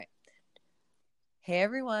Hey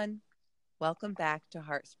everyone, welcome back to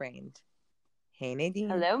Heartsprained. Hey Nadine,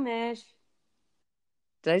 Hello, Mish.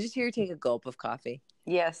 did I just hear you take a gulp of coffee?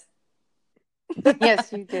 Yes.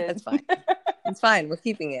 Yes, you did. That's fine. It's fine. We're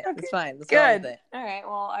keeping it. Okay, It's fine. Let's roll with good. it. All right.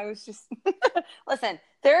 Well, I was just listen.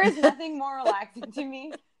 There is nothing more relaxing to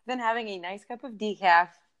me than having a nice cup of decaf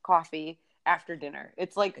coffee after dinner.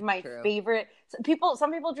 It's like It's my true. favorite. Some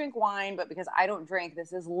people drink wine, but because I don't drink,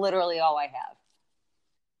 this is literally all I have.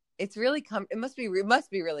 It's really it must be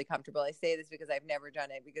really comfortable. I say this because I've never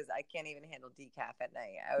done it because I can't even handle decaf at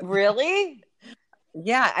night. Really?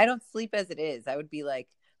 Yeah, I don't sleep as it is. I would be like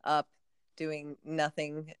up doing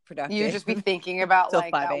nothing You productive just be thinking about till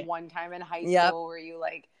like 5 that a.m. one time in high Yep. school where you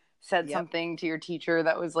like said Yep. something to your teacher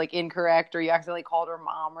that was like incorrect, or you accidentally called her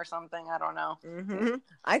mom or something. I don't know.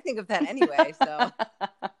 I think of that anyway, so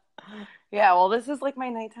Yeah, well, this is like my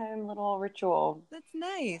nighttime little ritual. that's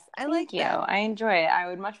nice. I Thank like you. that. I enjoy it. I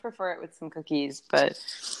would much prefer it with some cookies, but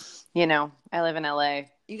I live in LA.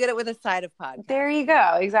 You get it with a side of There you podcasting.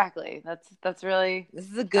 go. Exactly. That's really. This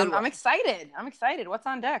is a good I'm one. excited. I'm excited. What's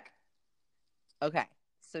on deck? Okay.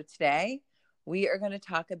 So today we are going to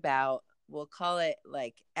talk about, we'll call it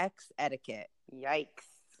like ex etiquette. Yikes.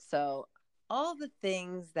 So, all the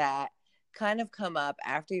things that kind of come up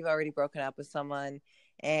after you've already broken up with someone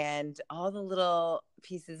and all the little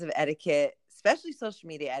pieces of etiquette, especially social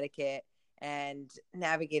media etiquette and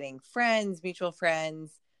navigating friends, mutual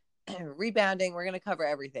friends, rebounding. We're going to cover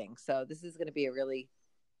everything. So, this is going to be a really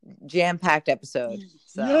jam-packed episode.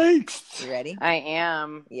 So, Yikes. you ready? I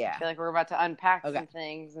am. Yeah. I feel like we're about to unpack Okay. some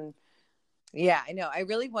things, and Yeah, I know. I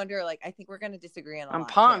really wonder, like, I think we're going to disagree on a I'm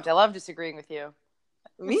lot, pumped. too. I love disagreeing with you.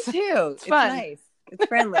 Me too. It's It's fun. nice. It's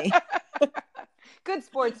friendly. Good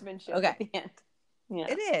sportsmanship Okay. at the end. Yeah.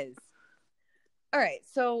 It is. All right.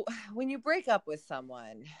 So when you break up with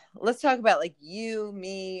someone, let's talk about like you,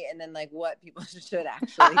 me, and then like what people should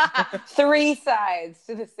actually do. Three sides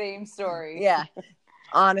to the same story. Yeah.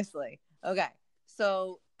 Honestly. Okay.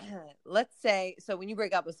 So let's say, so when you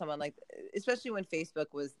break up with someone, like especially when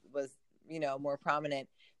Facebook was more prominent,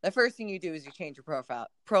 the first thing you do is you change your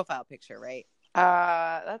profile picture, right?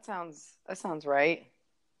 That sounds right.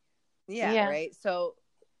 Yeah, Yeah. right. So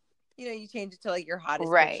you change it to like your hottest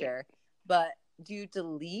Right. picture, but do you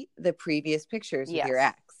delete the previous pictures with your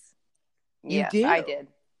Yes. ex? You Yes, I do. did.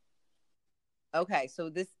 Okay, so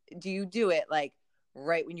do you do it like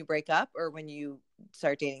right when you break up or when you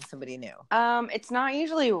start dating somebody new? It's not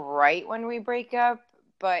usually right when we break up,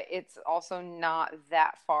 but it's also not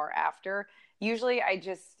that far after. Usually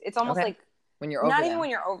it's almost Okay. like When you're over not even them. when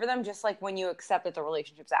you're over them, just like when you accept that the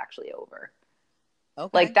relationship's actually over.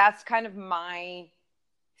 Like Okay. that's kind of my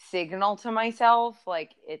signal to myself,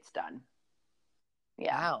 like it's done.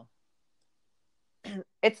 Yeah. Wow.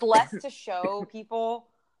 It's less to show people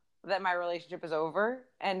that my relationship is over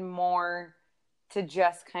and more to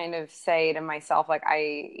just kind of say to myself, like,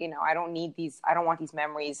 I don't need these, I don't want these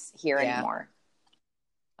memories here Yeah. anymore.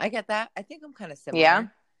 I get that. I think I'm kind of Yeah.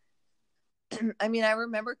 similar. I mean, I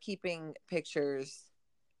remember keeping pictures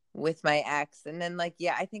with my ex and then like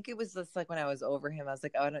I think it was just like when I was over him, I was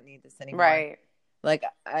like, oh, I don't need this anymore. Right. Like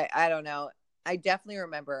I don't know. I definitely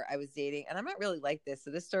remember I was dating, and I'm not really like this,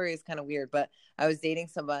 so this story is kind of weird, but I was dating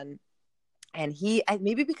someone, and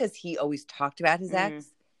maybe because he always talked about his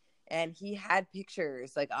ex, and he had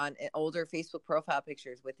pictures like on older Facebook profile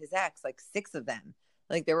pictures with his ex, like 6 of them.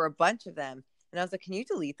 Like there were a bunch of them, and I was like, can you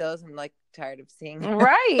delete those? I'm like tired of seeing them.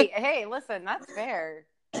 Right. Hey, listen, that's fair.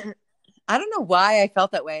 I don't know why I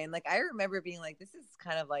felt that way, and like I remember being like, this is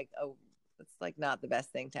kind of like it's like not the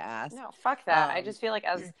best thing to ask. No, fuck that. I just feel like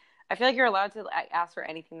I feel like you're allowed to ask for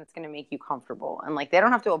anything that's going to make you comfortable, and like they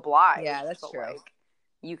don't have to oblige. Yeah, that's but, true. like,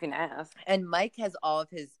 you can ask. And Mike has all of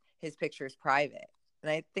his pictures private, and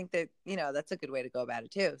I think that that's a good way to go about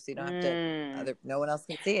it too, so you don't have to no one else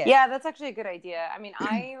can see it. Yeah, that's actually a good idea. I mean,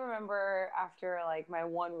 I remember after like my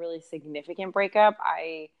one really significant breakup,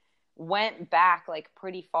 I went back like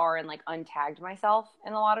pretty far and like untagged myself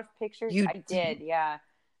in a lot of pictures. I did, yeah.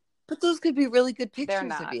 But those could be really good pictures They're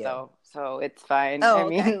not of you. though, so it's fine. Oh, I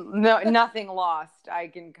mean, no, nothing lost. I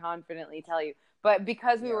can confidently tell you. But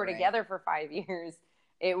because we were together for 5 years,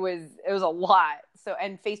 it was a lot. So,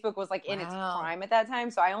 and Facebook was like in its prime at that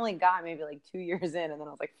time. So I only got maybe like 2 years in, and then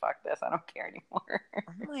I was like, "Fuck this! I don't care anymore."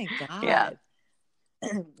 Oh my god! Yeah.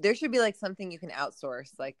 There should be like something you can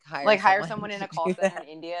outsource, like hire someone in a call center in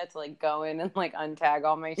India to like go in and like untag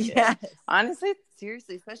all my shit. Yes. Honestly,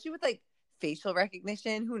 seriously, especially with like facial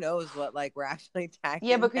recognition, who knows what like we're actually tagging.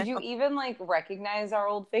 Yeah, but could you even like recognize our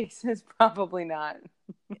old faces? Probably not.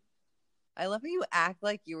 I love how you act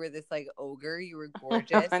like you were this like ogre. You were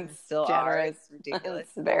gorgeous and still generous. are. It's ridiculous.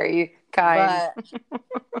 It's very kind.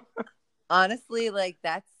 But honestly, like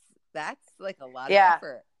that's like a lot of Yeah.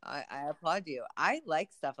 effort. I applaud you. I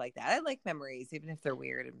like stuff like that. I like memories, even if they're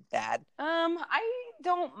weird and bad. I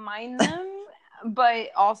don't mind them, but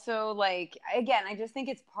also like again, I just think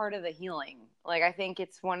it's part of the healing. Like I think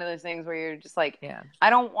it's one of those things where you're just like, Yeah.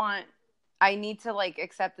 I need to like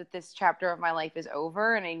accept that this chapter of my life is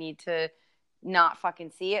over, and I need to not fucking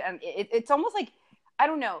see it. And it's almost like, I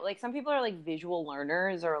don't know, like some people are like visual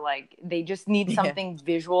learners, or like they just need something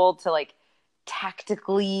visual to like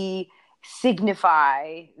tactically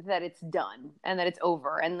signify that it's done and that it's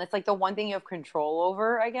over. And that's like the one thing you have control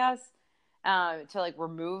over, I guess, to like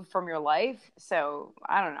remove from your life. So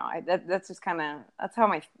I don't know. That's just kind of, that's how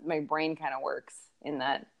my brain kind of works in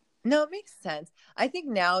that. No, it makes sense. I think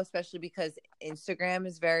now, especially because Instagram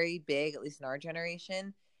is very big, at least in our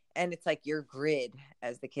generation, and it's like your grid,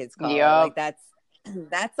 as the kids call it. Like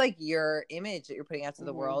that's like your image that you're putting out to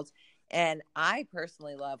the world. And I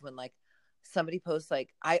personally love when like somebody posts, like,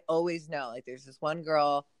 I always know, like there's this one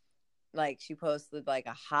girl, like she posted like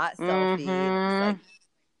a hot selfie, and it was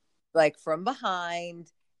like from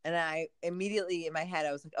behind, and I immediately in my head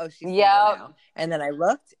I was like, oh, she's single now. And then I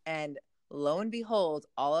looked, and lo and behold,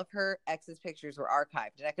 all of her ex's pictures were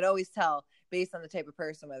archived. And I could always tell based on the type of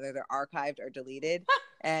person whether they're archived or deleted.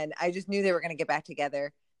 And I just knew they were going to get back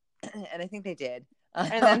together. And I think they did.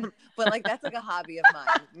 But like, that's like a hobby of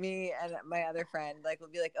mine. Me and my other friend, like, will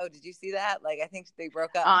be like, oh, did you see that? Like, I think they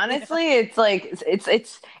broke up. Honestly, it's like,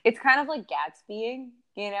 it's kind of like Gatsbying,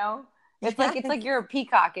 you know? It's like you're a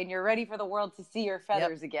peacock and you're ready for the world to see your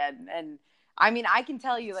feathers again. And I mean, I can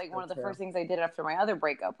tell you, like, one of the first things I did after my other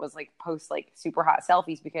breakup was like post like super hot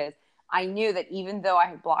selfies, because I knew that even though I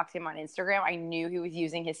had blocked him on Instagram, I knew he was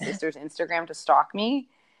using his sister's Instagram to stalk me.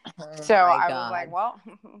 So I was like, well,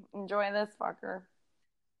 enjoy this, fucker.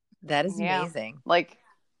 That is amazing. Like,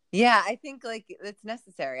 yeah, I think like it's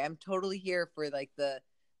necessary. I'm totally here for like the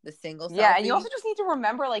single selfie. Yeah, and you also just need to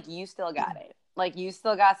remember, like, you still got it. Like, you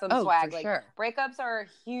still got some swag. Like, breakups are a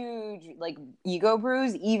huge, like, ego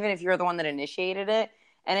bruise, even if you're the one that initiated it.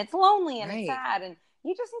 And it's lonely and it's sad. And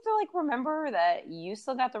you just need to, like, remember that you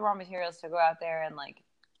still got the raw materials to go out there and, like,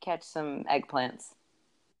 catch some eggplants.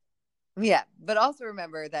 Yeah, but also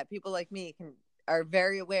remember that people like me are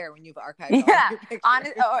very aware when you've archived all your pictures.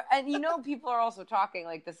 And you know, people are also talking,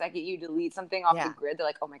 like, the second you delete something off the grid, they're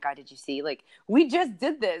like, oh my God, did you see? Like, we just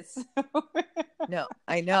did this. No,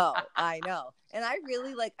 I know. And I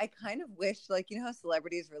really, like, I kind of wish, like, you know how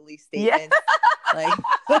celebrities release statements? Like,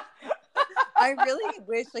 I really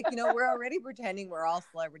wish, like, you know, we're already pretending we're all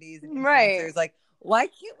celebrities and influencers. Like, why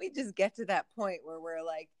can't we just get to that point where we're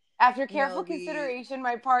like, after careful consideration,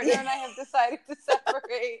 my partner and I have decided to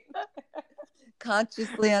separate.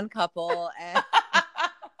 Consciously uncouple. And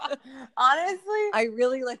honestly, I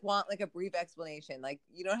really like want like a brief explanation. Like,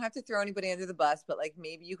 you don't have to throw anybody under the bus, but like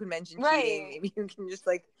maybe you can mention cheating. Maybe you can just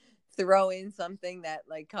like throw in something that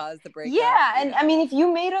like caused the breakup. Yeah, and I mean, if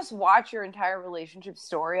you made us watch your entire relationship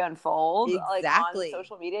story unfold like on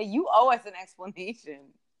social media, you owe us an explanation.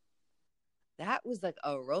 That was like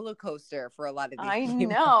a roller coaster for a lot of these I people.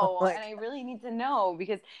 know, like, and I really need to know,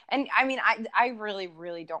 because, and I mean, I really,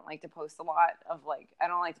 really don't like to post a lot of, like, I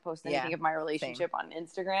don't like to post anything of my relationship on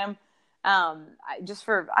Instagram. I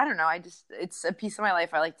don't know, it's a piece of my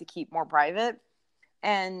life I like to keep more private.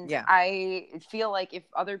 And I feel like if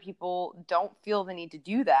other people don't feel the need to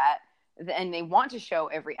do that, and they want to show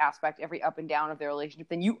every aspect, every up and down of their relationship,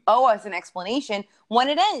 then you owe us an explanation when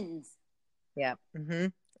it ends. Yeah. Mm-hmm.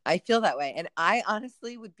 I feel that way. And I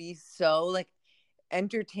honestly would be so like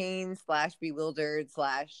entertained / bewildered /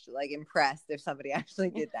 like impressed if somebody actually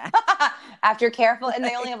did that. After careful, and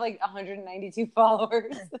they only have like 192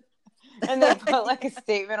 followers. And they put like a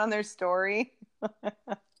statement on their story.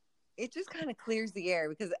 It just kind of clears the air,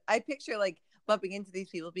 because I picture like bumping into these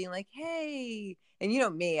people being like, hey, and you know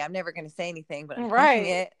me, I'm never going to say anything, but I'm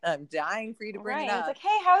thinking it. I'm dying for you to bring it up. It's like,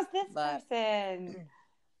 hey, how's this person?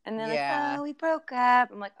 And then like, oh, we broke up.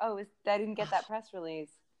 I'm like, oh, I didn't get that press release.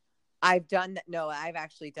 I've done that. No, I've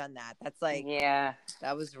actually done that. That's like,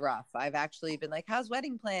 that was rough. I've actually been like, how's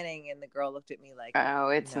wedding planning? And the girl looked at me like, oh,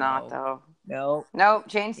 it's not though. No.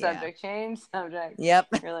 Change subject. Yep.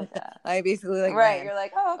 You're like that. I basically like, right. You're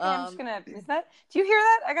like, oh, okay. I'm just gonna. Do you hear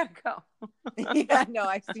that? I gotta go. Yeah. No,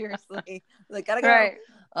 I seriously like gotta go. Right.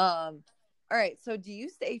 All right. So, do you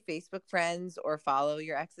stay Facebook friends or follow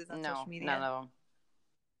your exes on social media? None of them.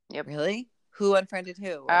 Yep. Really? Who unfriended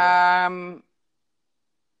who?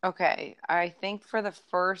 Okay. I think for the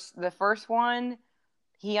first one,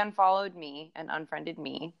 he unfollowed me and unfriended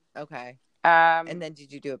me. Okay. And then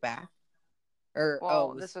did you do it back? Or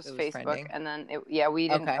well, this was Facebook, friending? and then we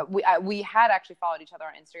didn't. Okay. We had actually followed each other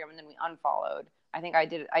on Instagram, and then we unfollowed. I think I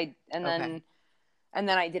did. And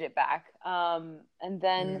then I did it back. And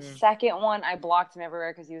then the second one, I blocked him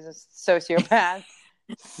everywhere because he was a sociopath.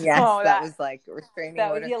 Yes, so that was like restraining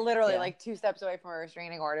order. That was literally like 2 steps away from a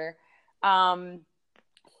restraining order.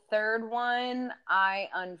 Third one, I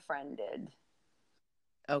unfriended.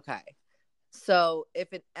 Okay. So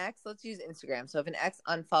if an ex, let's use Instagram. So if an ex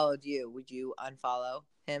unfollowed you, would you unfollow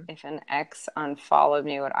him? If an ex unfollowed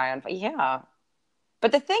me, would I unfollow? Yeah.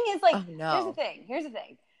 But the thing is, like, Here's the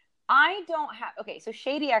thing. I don't have, okay, so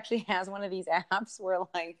Shady actually has one of these apps where,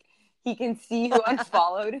 like, he can see who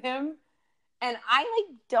unfollowed him. And I,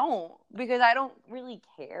 like, don't, because I don't really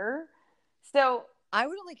care. So. I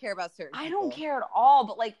would only care about certain people. I don't care at all,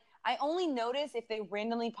 but, like, I only notice if they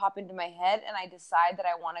randomly pop into my head and I decide that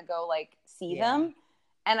I want to go, like, see them.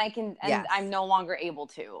 And I'm no longer able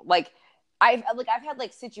to. Like, I've had,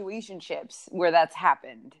 like, situationships where that's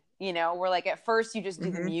happened, you know, where, like, at first you just do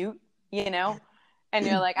the mute, you know? And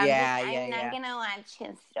you're like, I'm not going to watch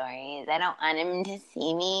his stories. I don't want him to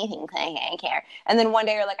see me. Think like I care. And then one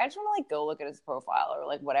day you're like, I just want to, like, go look at his profile or,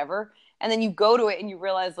 like, whatever. And then you go to it and you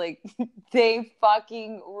realize, like, they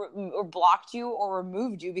fucking or blocked you or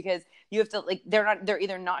removed you because you have to, like, they're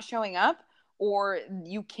either not showing up or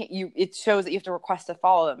it shows that you have to request to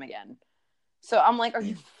follow them again. So I'm like, are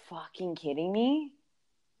you fucking kidding me?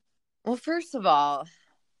 Well, first of all,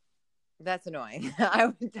 that's annoying. I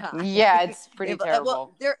would die. Yeah, it's pretty terrible.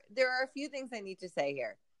 Well, there are a few things I need to say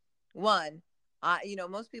here. One, you know,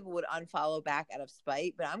 most people would unfollow back out of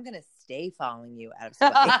spite, but I'm gonna stay following you out of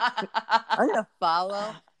spite. I'm gonna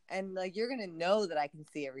follow, and like you're gonna know that I can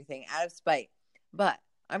see everything out of spite. But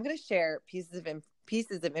I'm gonna share pieces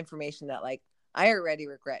of information that like I already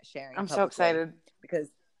regret sharing. I'm so excited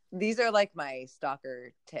because these are like my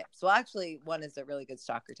stalker tips. Well, actually, one is a really good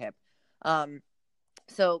stalker tip.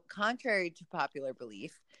 So contrary to popular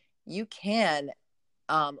belief, you can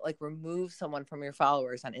like remove someone from your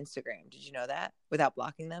followers on Instagram. Did you know that? Without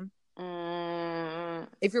blocking them?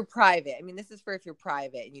 If you're private. I mean, this is for if you're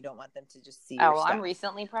private and you don't want them to just see your stuff. I'm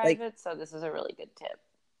recently private, so this is a really good tip.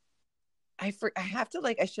 I have to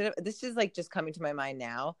like, I should have, this is like just coming to my mind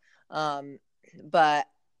now. But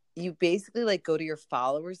you basically like go to your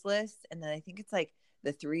followers list and then I think it's like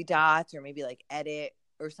the 3 dots or maybe like edit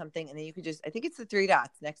or something, and then you could just, I think it's the 3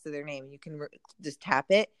 dots next to their name, and you can just tap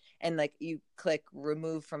it and like you click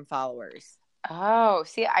remove from followers. Oh,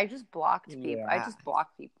 see, I just blocked people. I just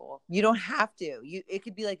block people. You don't have to. It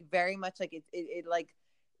could be like very much like it like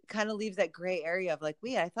kind of leaves that gray area of like,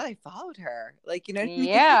 wait, I thought I followed her. Like, you know what I mean?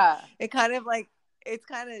 Yeah. It kind of like, it's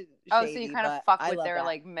kind of shady, so you kind of fuck with their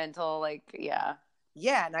like mental, like, yeah.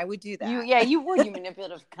 Yeah, and I would do that. You would, you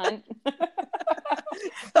manipulative cunt.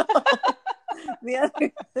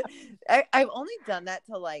 I've only done that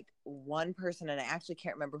to like one person, and I actually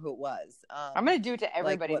can't remember who it was. I'm gonna do it to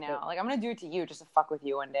everybody now. Like I'm gonna do it to you just to fuck with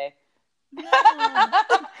you one day. No.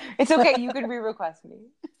 It's okay. You can re-request me.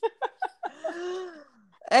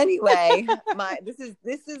 Anyway, this is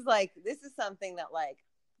something that like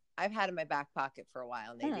I've had in my back pocket for a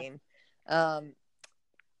while, Nadine.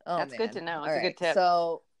 That's good to know. It's a good tip.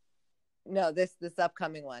 So, no, this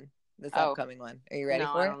upcoming one. Upcoming one. Are you ready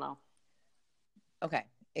for it? I don't know. Okay.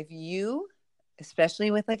 If you,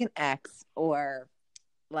 especially with like an ex or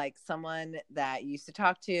like someone that you used to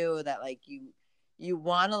talk to that like you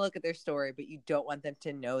want to look at their story, but you don't want them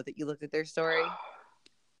to know that you looked at their story.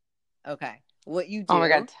 Okay. What you do oh my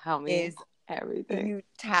God, tell me is everything. You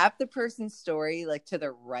tap the person's story like to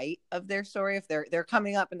the right of their story if they're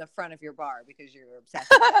coming up in the front of your bar because you're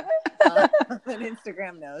obsessed with them. And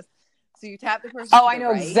Instagram knows. So you tap the person I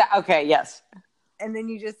know exactly. Okay, yes. And then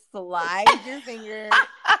you just slide your finger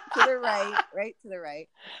to the right to the right,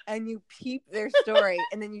 and you peep their story,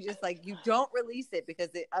 and then you just like, you don't release it because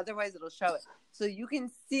otherwise it'll show it. So you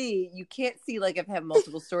can't see like if I have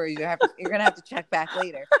multiple stories, you're gonna have to check back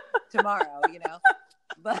later tomorrow, you know.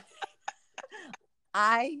 But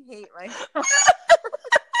I hate myself.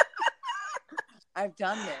 I've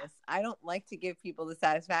done this. I don't like to give people the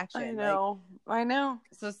satisfaction. I know.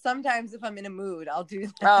 So sometimes if I'm in a mood, I'll do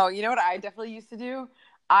that. Oh, you know what I definitely used to do?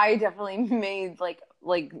 I definitely made like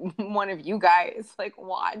one of you guys like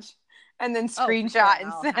watch and then screenshot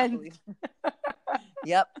and send.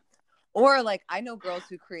 Yep. Or like I know girls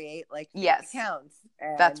who create like accounts.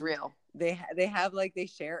 That's real. They have like they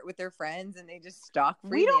share it with their friends and they just stalk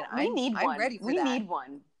freely. We need one. I'm ready for that. We need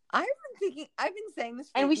one. I've been saying this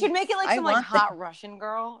for and we weeks. should make it like some like hot Russian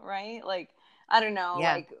girl, right? Like I don't know,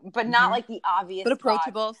 Yeah. like, but not like the obvious, but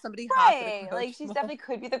approachable. Somebody hot, but approachable. Like she's definitely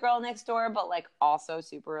could be the girl next door, but like also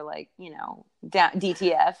super like, you know,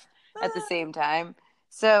 DTF at the same time.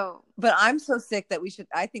 So, but I'm so sick that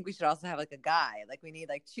I think we should also have like a guy. Like we need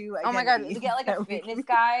like two identities. Oh my God, to get like a fitness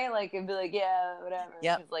guy, like, and be like, yeah, whatever.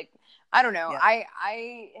 Yeah. Like, I don't know. Yep.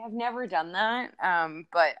 I have never done that.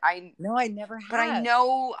 But I never have. But I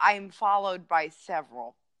know I'm followed by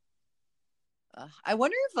several. I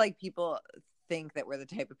wonder if like people think that we're the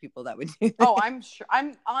type of people that would do that. Oh, I'm sure.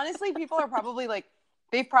 Honestly, people are probably like,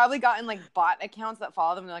 they've probably gotten like bot accounts that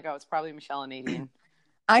follow them. And they're like, oh, it's probably Michelle and Nadine.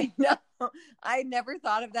 I know. I never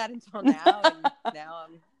thought of that until now. And now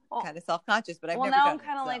I'm kind of self-conscious, but I've never now done I'm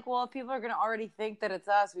kind of so. like, well, if people are going to already think that it's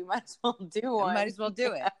us, we might as well do one. We might as well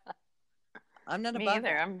do it. I'm not Me above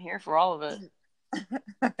either. it. I'm here for all of it.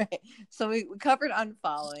 All right. So we covered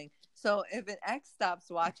unfollowing. So if an ex stops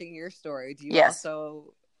watching your story, do you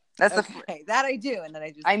also? That's that I do, and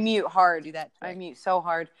then I mute hard. Do that. I mute so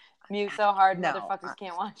hard. Mute so hard. No, motherfuckers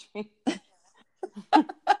can't watch me.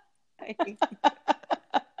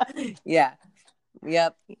 Yeah.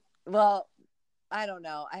 Yep. Well, I don't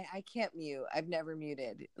know. I can't mute. I've never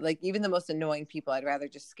muted. Like even the most annoying people, I'd rather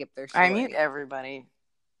just skip their story. I mute everybody.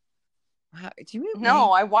 Wow. Do you mute No,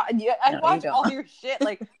 me? I watch all your shit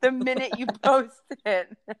like the minute you post it.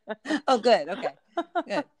 Oh, good. Okay.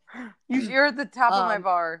 Good. You're at the top of my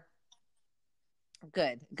bar.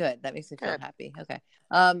 Good. That makes me feel happy. Okay.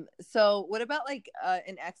 So what about like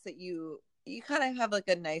an ex that you kind of have like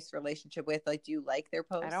a nice relationship with? Like, do you like their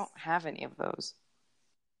posts? I don't have any of those.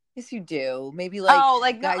 Yes, you do. Maybe like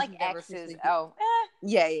like not like exes.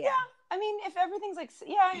 Yeah. I mean, if everything's like,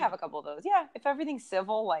 I have a couple of those. Yeah, if everything's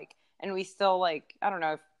civil, like, and we still like, I don't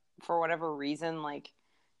know, if for whatever reason, like,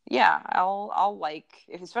 yeah, I'll like,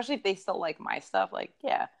 especially if they still like my stuff, like,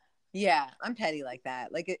 yeah. Yeah, I'm petty like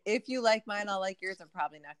that. Like, if you like mine, I'll like yours. I'm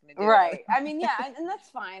probably not going to do it. Right. I mean, yeah, and that's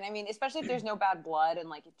fine. I mean, especially if there's no bad blood and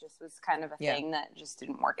like it just was kind of a thing that just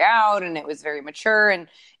didn't work out and it was very mature and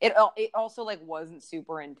it also like wasn't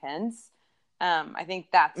super intense. I think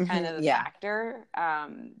that's kind of the factor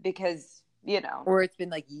because, you know. Or it's been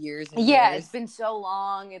like years and years. It's been so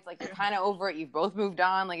long. It's like you're kind of over it. You've both moved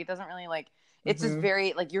on. Like it doesn't really like, it's just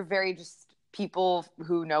very, like you're very just people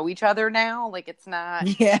who know each other now. Like it's not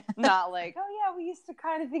not like, oh yeah, we used to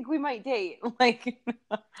kind of think we might date. Like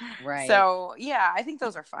right. So yeah, I think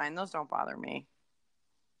those are fine. Those don't bother me.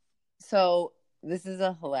 So this is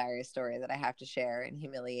a hilarious story that I have to share and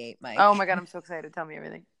humiliate Mike. Oh my God, I'm so excited. Tell me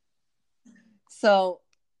everything. So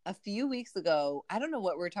a few weeks ago, I don't know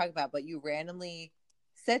what we were talking about, but you randomly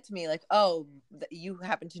said to me like, oh, you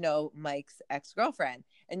happen to know Mike's ex-girlfriend.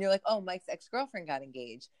 And you're like, oh, Mike's ex-girlfriend got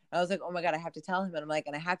engaged. And I was like, oh my God, I have to tell him. And I'm like,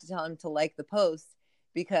 and I have to tell him to like the post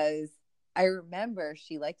because I remember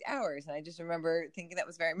she liked ours. And I just remember thinking that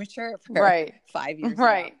was very mature for 5 years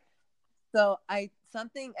ago. So I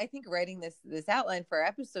think writing this outline for our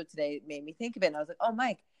episode today made me think of it. And I was like, oh,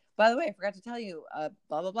 Mike, by the way, I forgot to tell you,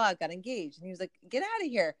 blah, blah, blah, got engaged. And he was like, get out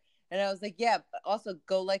of here. And I was like, yeah, also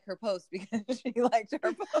go like her post because she liked her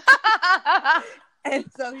post. And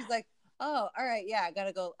so he's like, oh, all right. Yeah, I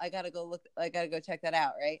gotta go look. I gotta go check that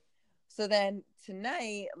out. Right. So then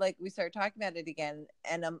tonight, like we started talking about it again.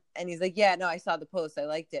 And he's like, yeah, no, I saw the post. I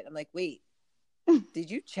liked it. I'm like, wait, did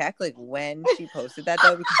you check like when she posted that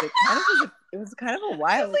though? Because it was kind of a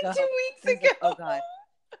while ago. Like 2 weeks ago. Like, oh God.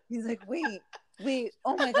 He's like, wait.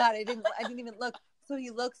 Oh my God. I didn't even look. So he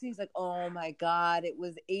looks and he's like, oh my God, it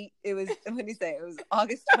was what did he say? It was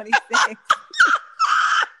August 26th.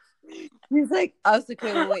 He's like, I was like,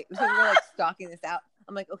 wait. So we were like stalking this out.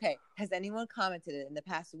 I'm like, okay, has anyone commented it in the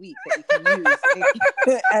past week that we can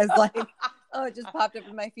use as like, oh, it just popped up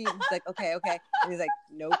in my feed. And he's like, okay. And he's like,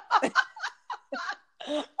 nope.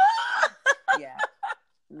 Yeah.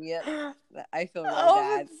 Yep. I feel really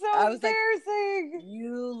bad. That's so I was embarrassing. Like,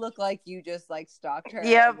 you look like you just like stalked her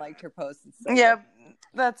and liked her posts. So yep.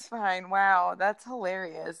 That's fine. Wow. That's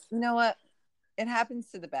hilarious. You know what? It happens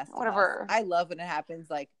to the best Whatever. of us. I love when it happens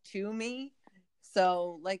like to me.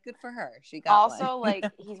 So like good for her. She got also one. Like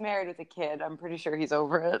he's married with a kid. I'm pretty sure he's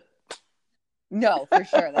over it. No, for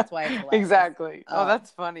sure. That's why it's hilarious. Exactly. Oh,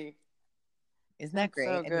 that's funny. Isn't that great?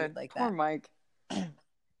 So good. Like Poor that. Mike.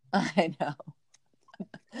 I know.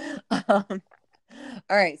 All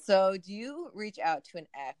right. So do you reach out to an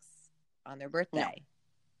ex on their birthday? No.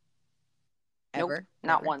 Ever? Nope.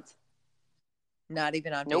 Not once. Not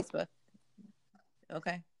even on Facebook?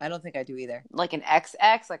 Okay. I don't think I do either. Like an ex,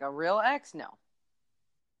 like a real ex? No.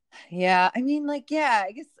 Yeah. I mean, like, yeah,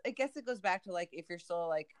 I guess it goes back to like if you're still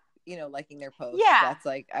like, you know, liking their posts. Yeah. That's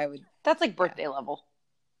like that's like birthday level.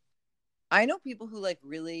 I know people who like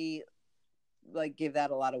really like give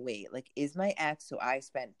that a lot of weight. Like, is my ex who I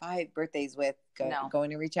spent 5 birthdays with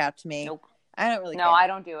going to reach out to me? Nope. I don't really care. I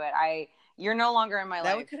don't do it. You're no longer in my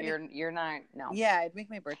life. You're not. No. Yeah, it'd make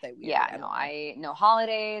my birthday weird. Yeah, no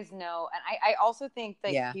holidays, no. And I also think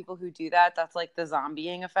that people who do that, that's like the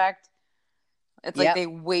zombieing effect. It's like they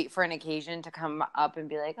wait for an occasion to come up and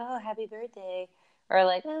be like, oh, happy birthday. Or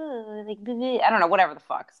like, oh, like, I don't know, whatever the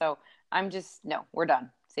fuck. So I'm just, no, we're done.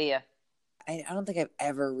 See ya. I don't think I've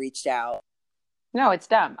ever reached out. No, it's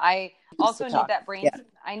dumb. I also need that brain. Yeah.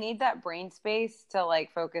 I need that brain space to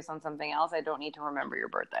like focus on something else. I don't need to remember your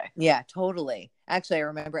birthday. Yeah, totally. Actually, I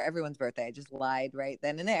remember everyone's birthday. I just lied right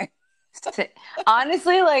then and there.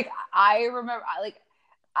 Honestly, like I remember, like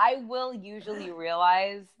I will usually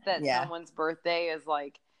realize that someone's birthday is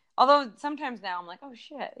like. Although sometimes now I'm like, oh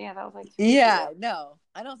shit, yeah, that was like. Yeah, no,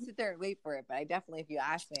 I don't sit there and wait for it, but I definitely, if you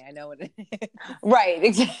ask me, I know what it is. Right,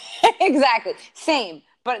 exactly, same.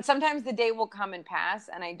 But sometimes the day will come and pass,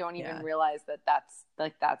 and I don't even realize that that's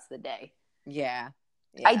the day. Yeah.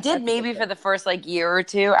 I did maybe for the first like year or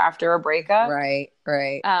two after a breakup. Right.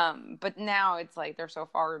 But now it's like they're so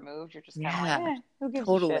far removed. You're just kind of like, who gives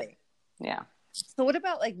a shit? Yeah. So what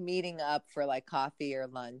about like meeting up for like coffee or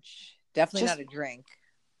lunch? Definitely not a drink.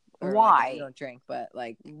 Why? Like, you don't drink, but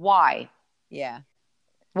like why? Yeah.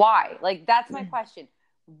 Why? Like that's my question.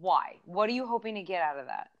 Why? What are you hoping to get out of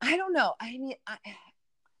that? I don't know. I mean,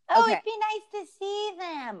 it'd be nice to see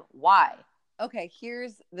them. Why? Okay,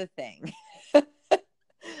 here's the thing.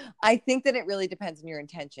 I think that it really depends on your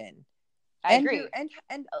intention. I agree. And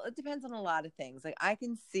it depends on a lot of things. Like I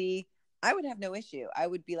can see, I would have no issue. I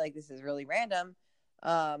would be like, this is really random.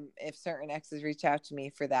 If certain exes reach out to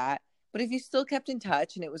me for that. But if you still kept in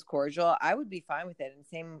touch and it was cordial, I would be fine with it. And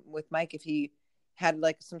same with Mike. If he had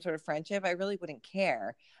like some sort of friendship, I really wouldn't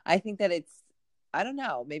care. I think that I don't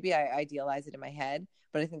know, maybe I idealize it in my head,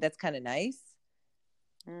 but I think that's kind of nice.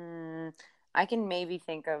 I can maybe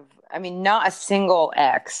think of, I mean, not a single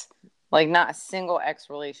ex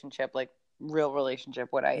relationship, like real relationship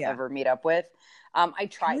would I ever meet up with. I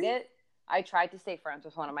tried it. I tried to stay friends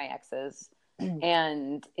with one of my exes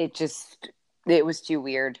and it was too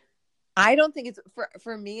weird. I don't think it's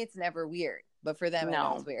for me. It's never weird, but for them, I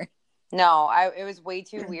know it's weird. No, it was way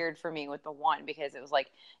too weird for me with the one because it was like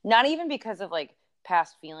not even because of like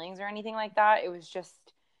past feelings or anything like that. It was just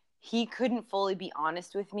he couldn't fully be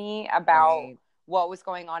honest with me about what was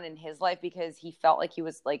going on in his life because he felt like he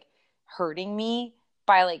was like hurting me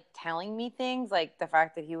by like telling me things like the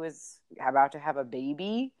fact that he was about to have a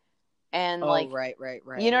baby and right.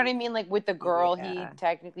 You know what I mean? Like with the girl he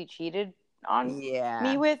technically cheated on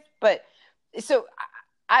me with, but so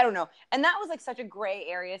I don't know. And that was like such a gray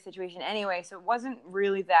area situation anyway, so it wasn't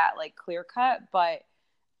really that like clear cut, but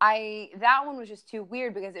that one was just too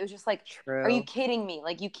weird because it was just like, are you kidding me?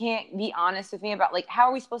 Like you can't be honest with me about like how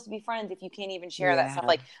are we supposed to be friends if you can't even share that stuff?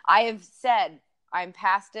 Like I have said I'm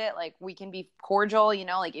past it, like we can be cordial, you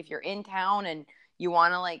know, like if you're in town and you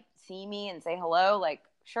want to like see me and say hello, like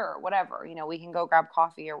sure, whatever, you know, we can go grab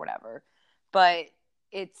coffee or whatever. But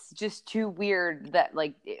it's just too weird that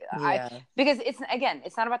like because it's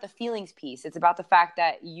not about the feelings piece. It's about the fact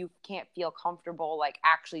that you can't feel comfortable like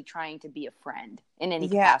actually trying to be a friend in any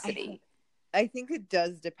capacity. I think it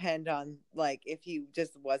does depend on like if he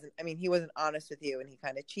just wasn't. I mean, he wasn't honest with you and he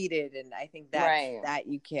kind of cheated, and I think that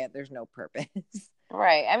you can't. There's no purpose.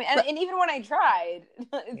 Right. I mean, and even when I tried,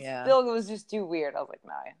 it was just too weird. I was like,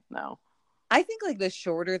 no. I think like the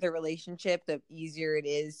shorter the relationship, the easier it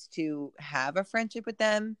is to have a friendship with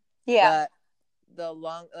them. Yeah. The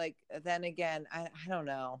long, like, then again, I don't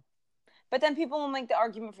know. But then people will make the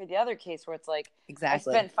argument for the other case where it's like,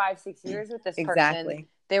 exactly. I spent 5-6 years with this person.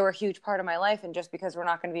 They were a huge part of my life. And just because we're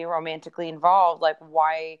not going to be romantically involved, like,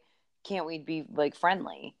 why can't we be like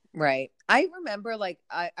friendly? Right. I remember like,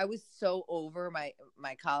 I was so over my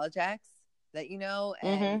college ex that, you know,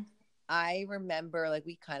 and I remember like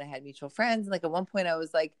we kind of had mutual friends. And like at one point I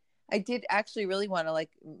was like, I did actually really want to like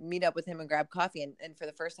meet up with him and grab coffee. And for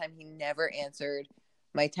the first time, he never answered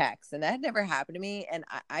my text. And that had never happened to me. And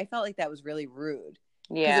I felt like that was really rude.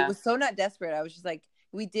 Yeah. Because it was so not desperate. I was just like,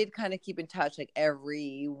 we did kind of keep in touch like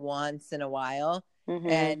every once in a while.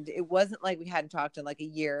 And it wasn't like we hadn't talked in like a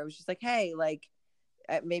year. It was just like, hey, like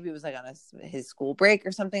maybe it was like on his school break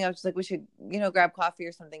or something. I was just like, we should, you know, grab coffee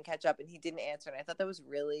or something, catch up. And he didn't answer. And I thought that was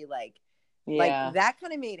really like that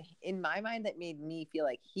kind of made, in my mind, that made me feel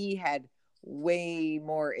like he had way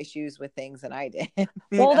more issues with things than I did.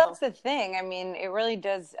 Well, that's the thing. I mean, it really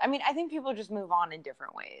does. I mean, I think people just move on in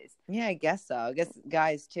different ways. Yeah, I guess so. I guess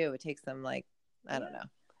guys too. It takes them like, I don't know.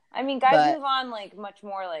 I mean, guys move on like much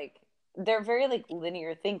more like they're very like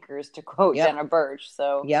linear thinkers, to quote Yep. Jenna Birch.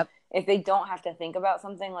 So Yep. if they don't have to think about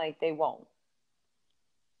something, like they won't.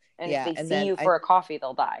 And if they and see you for a coffee,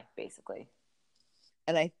 they'll die, basically.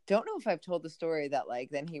 And I don't know if I've told the story that like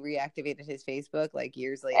then he reactivated his Facebook like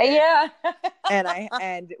years later. Yeah.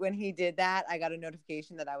 and when he did that, I got a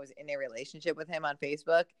notification that I was in a relationship with him on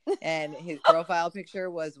Facebook, and his profile picture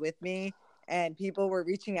was with me, and people were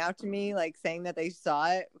reaching out to me like saying that they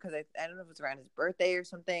saw it because I don't know if it was around his birthday or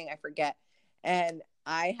something, I forget. And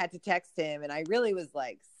I had to text him, and I really was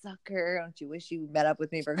like, sucker, don't you wish you met up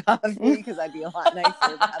with me for coffee? Because I'd be a lot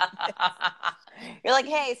nicer about this. You're like,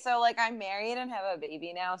 hey, so like I'm married and have a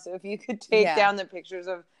baby now, so if you could take down the pictures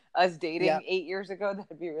of us dating 8 years ago,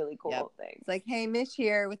 that'd be really cool. Thanks. It's like, hey, Mish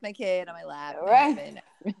here with my kid on my lap. Right.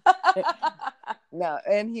 No,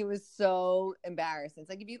 and he was so embarrassed. It's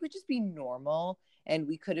like, if you could just be normal and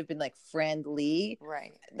we could have been like friendly,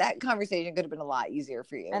 right, that conversation could have been a lot easier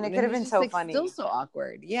for you. And it could have been so funny. Still so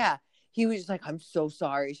awkward. Yeah. He was just like, I'm so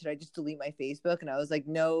sorry. Should I just delete my Facebook? And I was like,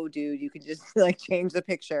 no, dude, you can just like change the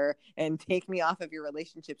picture and take me off of your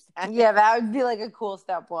relationship status. Yeah, that would be like a cool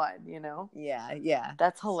step one, you know? Yeah, yeah.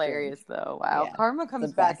 That's hilarious, though. Wow. Yeah, karma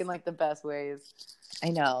comes back in like the best ways. I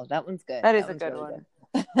know. That one's good. That is a good one.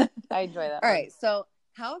 I enjoy that. All right. So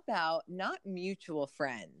how about not mutual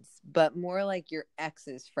friends, but more like your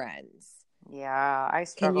ex's friends? Yeah, I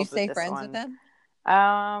struggled with this one. Can you stay friends with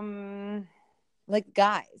them? Like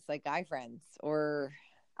guys, like guy friends, or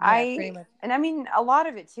pretty much. And I mean, a lot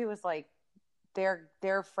of it too is like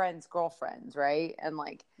their friends' girlfriends, right? And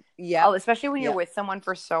like, especially when you're with someone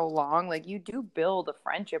for so long, like you do build a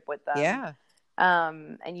friendship with them. Yeah.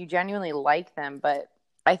 And you genuinely like them, but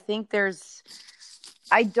I think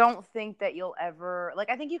I don't think that you'll ever, like,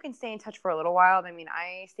 I think you can stay in touch for a little while. I mean,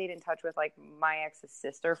 I stayed in touch with like my ex's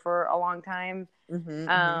sister for a long time.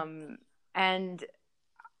 And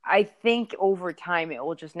I think over time it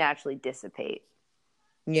will just naturally dissipate.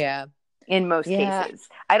 Yeah. In most cases.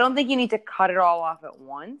 I don't think you need to cut it all off at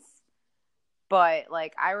once. But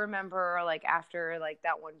like I remember like after like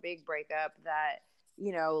that one big breakup that,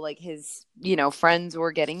 you know, like his, you know, friends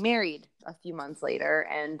were getting married a few months later,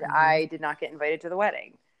 and I did not get invited to the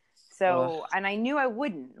wedding. So, and I knew I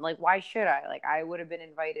wouldn't. Like, why should I? Like, I would have been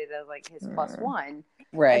invited as like his plus one.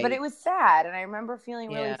 Right. But it was sad. And I remember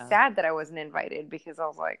feeling really sad that I wasn't invited, because I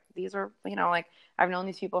was like, these are, you know, like I've known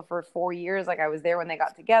these people for 4 years. Like I was there when they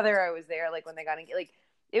got together. I was there like when they got engaged. Like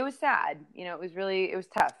it was sad. You know, it was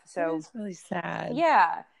tough. So it was really sad.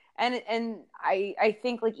 Yeah. And I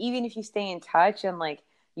think like even if you stay in touch and like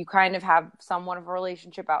you kind of have somewhat of a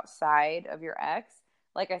relationship outside of your ex,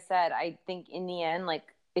 like I said, I think in the end, like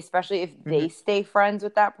especially if they stay friends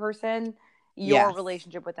with that person, your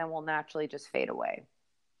relationship with them will naturally just fade away.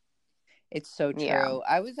 It's so true. Yeah.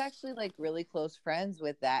 I was actually like really close friends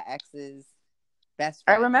with that ex's best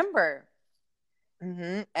friend. I remember.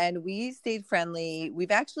 And we stayed friendly.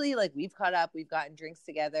 We've actually like, we've caught up. We've gotten drinks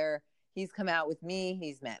together. He's come out with me.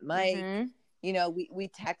 He's met Mike. You know, we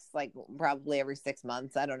text like probably every 6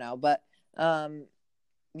 months. I don't know. But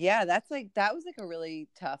yeah, that was like a really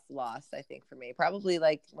tough loss, I think, for me. Probably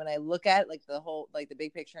like when I look at like the whole, like the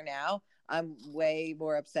big picture now, I'm way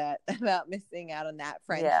more upset about missing out on that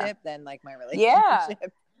friendship than like my relationship. Yeah.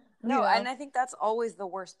 No, and I think that's always the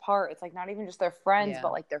worst part. It's like not even just their friends,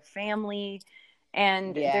 but like their family.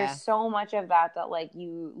 And there's so much of that like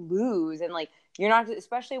you lose. And like you're not,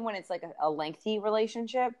 especially when it's like a lengthy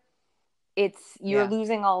relationship, you're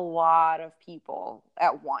losing a lot of people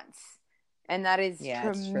at once. And that is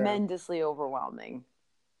tremendously overwhelming.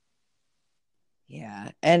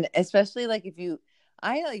 Yeah. And especially like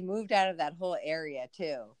I like moved out of that whole area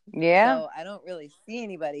too. Yeah. So I don't really see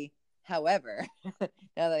anybody. However, now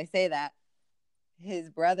that I say that, his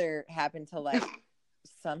brother happened to like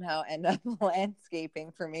somehow end up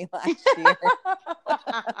landscaping for me last year.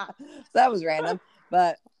 So that was random.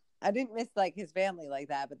 But I didn't miss like his family like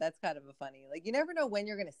that. But that's kind of a funny, like you never know when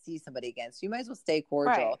you're going to see somebody again. So you might as well stay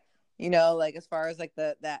cordial. Right. You know, like as far as like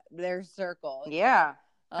their circle. Yeah.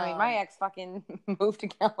 I mean, my ex fucking moved to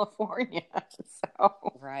California. So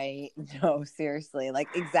right. No, seriously. Like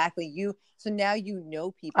exactly. So now you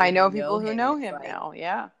know people. I know people who know him now.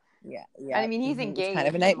 Yeah. Yeah. I mean, he's engaged. It's kind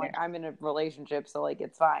of a nightmare. Like, I'm in a relationship, so like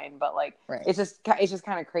it's fine. But like, it's just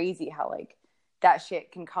kind of crazy how like that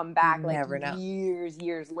shit can come back like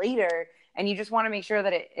years later, and you just want to make sure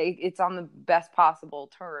that it's on the best possible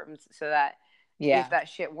terms, so that if that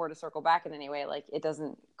shit were to circle back in any way, like it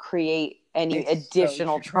doesn't create any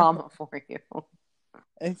additional trauma for you.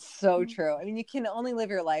 It's so true. I mean, you can only live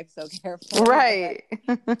your life so carefully. Right.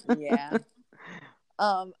 Yeah.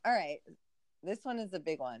 All right. This one is a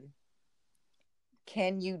big one.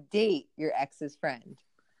 can you date your ex's friend?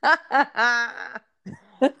 I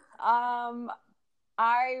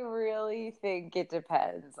really think it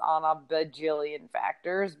depends on a bajillion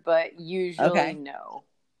factors, but usually no.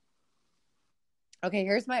 Okay,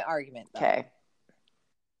 here's my argument, though. Okay.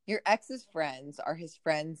 Your ex's friends are his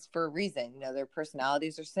friends for a reason. You know, their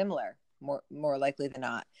personalities are similar, more likely than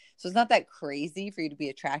not. So it's not that crazy for you to be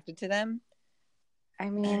attracted to them. I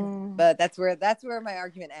mean, but that's where my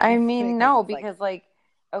argument ends. I mean, no, because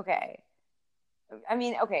okay. I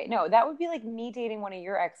mean, okay, no, that would be like me dating one of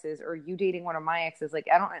your exes or you dating one of my exes. Like,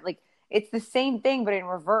 I don't like, it's the same thing, but in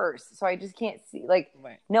reverse. So I just can't see, like,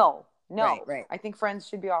 no. Right. I think friends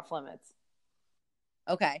should be off limits.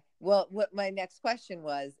 Okay. Well, what my next question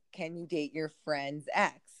was, can you date your friend's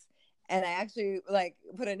ex? And I actually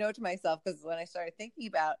put a note to myself because when I started thinking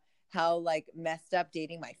about how messed up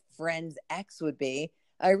dating my friend's ex would be,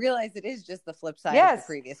 I realized it is just the flip side of the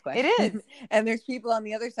previous question. It is. And there's people on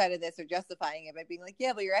the other side of this are justifying it by being like,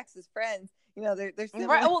 yeah, but your ex's friends, you know, they're similar.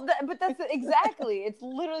 Right. Well, but that's exactly, it's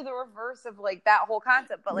literally the reverse of that whole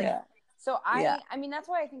concept. But so I mean, that's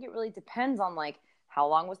why I think it really depends on how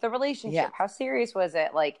long was the relationship? Yeah. How serious was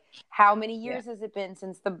it? How many years has it been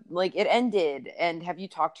since it ended? And have you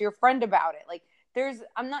talked to your friend about it?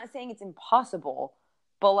 I'm not saying it's impossible,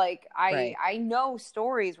 but I know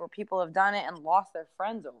stories where people have done it and lost their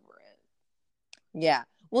friends over it. Yeah.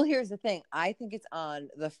 Well, here's the thing. I think it's on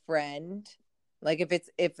the friend.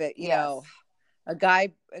 If it, you know, a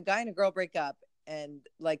guy and a girl break up and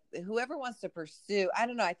whoever wants to pursue, I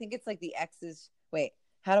don't know. I think it's the ex's. Wait,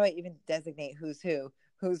 how do I even designate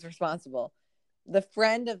who's responsible? The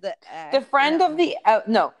friend of the ex. The friend of the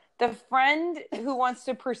the friend who wants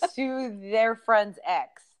to pursue their friend's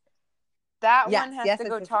ex. That one has to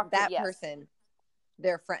go talk to that person.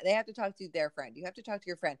 Their friend. They have to talk to their friend. You have to talk to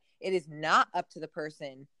your friend. It is not up to the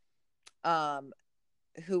person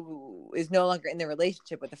who is no longer in the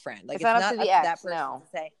relationship with the friend. It's not up to the ex, that person to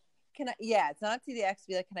say, can I, it's not up to the ex to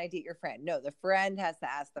be like, can I date your friend? No, the friend has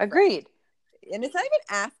to ask the Agreed. Friend. And it's not even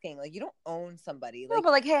asking. You don't own somebody. No,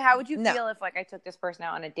 but hey, how would you feel if I took this person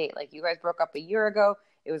out on a date? You guys broke up a year ago.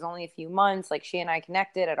 It was only a few months. She and I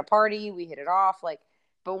connected at a party. We hit it off.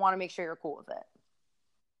 But want to make sure you're cool with it.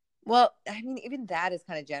 Well, I mean, even that is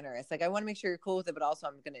kind of generous. I want to make sure you're cool with it, but also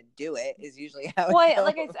I'm going to do it is usually how it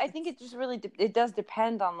goes. I think it just really, it does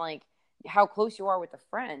depend on how close you are with a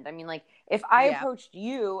friend. I mean, if I approached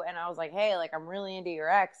you and I was like, hey, I'm really into your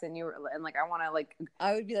ex and you were, and I want to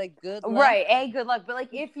I would be like, good luck. Right. Hey, good luck. But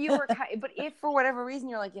if you were, but if for whatever reason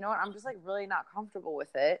you're you know what, I'm just really not comfortable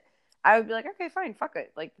with it. I would be like, okay, fine, fuck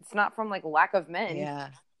it. It's not from lack of men. Yeah.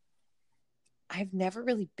 I've never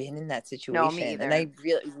really been in that situation. No, me either. And I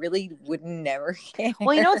really would never care.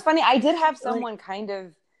 Well, you know what's funny? I did have someone kind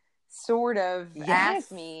of sort of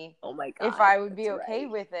ask me if I would be okay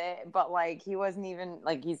with it, but he wasn't even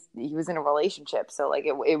he was in a relationship, so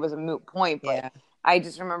it was a moot point. But I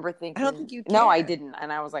just remember thinking, I don't think you care. No, I didn't.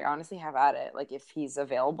 And I was honestly, have at it. If he's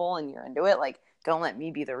available and you're into it, don't let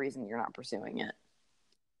me be the reason you're not pursuing it.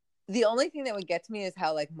 The only thing that would get to me is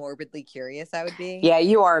how morbidly curious I would be. Yeah,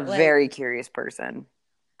 you are a very curious person.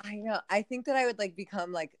 I know. I think that I would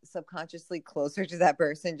become subconsciously closer to that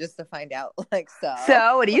person just to find out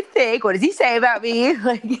So what do you think? What does he say about me?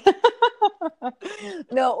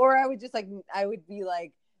 No, or I would just I would be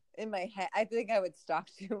in my head. I think I would stalk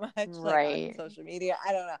too much on social media.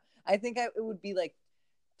 I don't know. I think it would be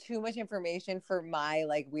too much information for my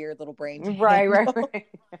weird little brain to handle. Right.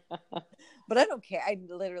 But I don't care. I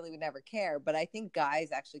literally would never care. But I think guys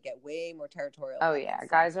actually get way more territorial. Oh yeah,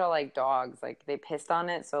 guys are like dogs. They pissed on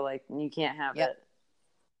it, so you can't have it.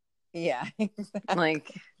 Yeah.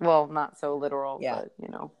 Well, not so literal, but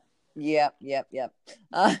Yep. Yeah.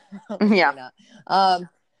 Not. All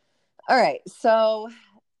right. So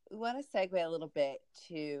we want to segue a little bit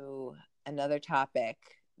to another topic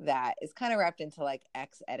that is kind of wrapped into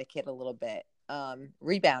ex etiquette a little bit.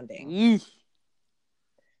 Rebounding. Yeesh.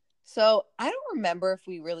 So I don't remember if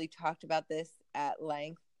we really talked about this at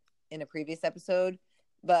length in a previous episode,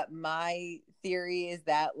 but my theory is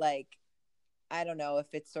that I don't know if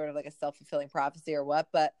it's sort of a self-fulfilling prophecy or what,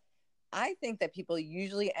 but I think that people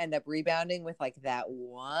usually end up rebounding with that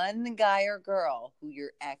one guy or girl who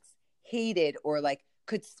your ex hated or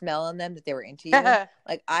could smell on them that they were into you.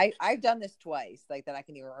 I've done this twice, that I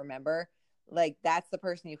can even remember. That's the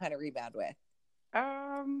person you kind of rebound with.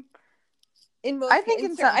 I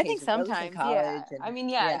think sometimes, yeah. I mean,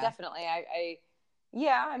 definitely. I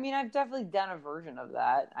mean, I've definitely done a version of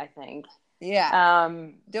that, I think. Yeah.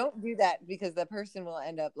 Don't do that because the person will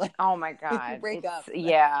end up oh my God. break up.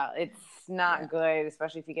 Yeah. It's not good,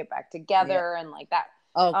 especially if you get back together and that.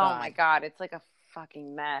 Oh my God. It's a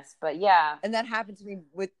fucking mess. But yeah. And that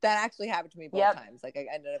actually happened to me both times. Like I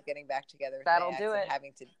ended up getting back together with my ex and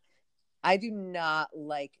having to. I do not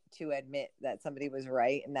like to admit that somebody was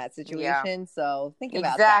right in that situation. So think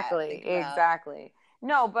about that. Exactly.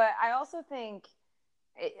 No, but I also think,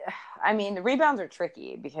 the rebounds are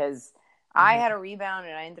tricky because I had a rebound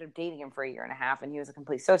and I ended up dating him for 1.5 years and he was a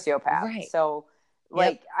complete sociopath. Right. So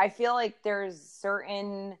like, I feel like there's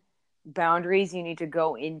certain boundaries you need to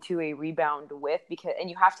go into a rebound with and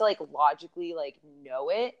you have to like logically like know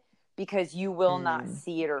it because you will not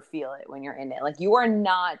see it or feel it when you're in it. Like you are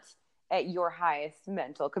not at your highest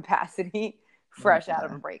mental capacity fresh out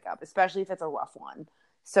of a breakup, especially if it's a rough one.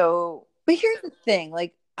 So, but here's the thing,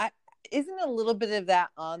 like isn't a little bit of that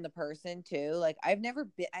on the person too? Like I've never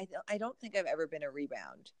been, I don't think I've ever been a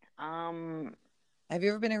rebound. Have you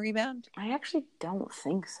ever been a rebound? I actually don't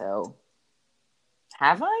think so.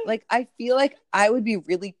 Have I? Like, I feel like I would be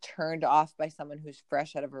really turned off by someone who's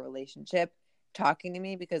fresh out of a relationship talking to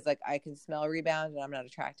me because, like, I can smell a rebound and I'm not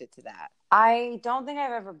attracted to that. I don't think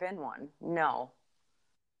I've ever been one. No.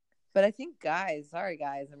 But I think sorry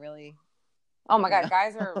guys, I'm really. Oh my God,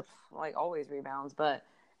 guys are like always rebounds, but.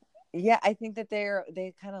 Yeah, I think that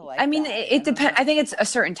they kind of like. I mean, it depends. I think it's a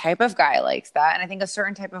certain type of guy likes that, and I think a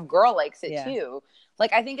certain type of girl likes it too.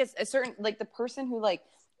 Like, I think it's a certain like the person who like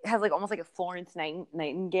has like almost like a Florence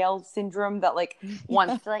Nightingale syndrome that like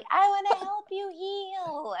wants to like I want to help you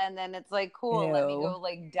heal, and then it's like cool, let me go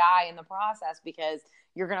like die in the process because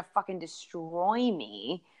you're gonna fucking destroy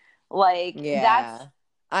me. Like that's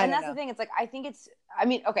the thing. It's like I think it's. I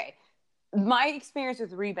mean, okay, my experience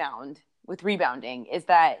with rebounding is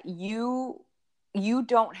that you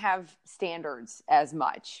don't have standards as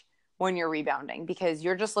much when you're rebounding because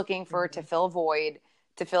you're just looking for to fill a void,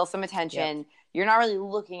 to fill some attention. You're not really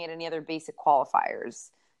looking at any other basic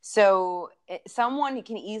qualifiers. So someone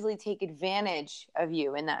can easily take advantage of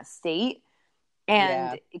you in that state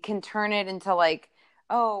and it can turn it into like,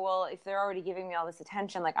 oh, well, if they're already giving me all this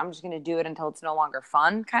attention, like I'm just going to do it until it's no longer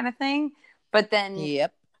fun kind of thing. But then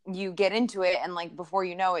you get into it and like before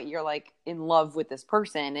you know it you're like in love with this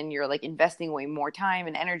person and you're like investing way more time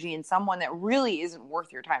and energy in someone that really isn't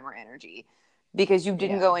worth your time or energy because you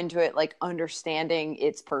didn't go into it like understanding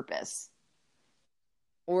its purpose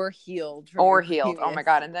or healed oh my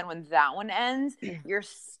God. And then when that one ends you're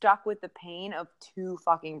stuck with the pain of 2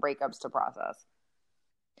 fucking breakups to process.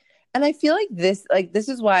 And I feel like this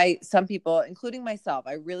is why some people, including myself,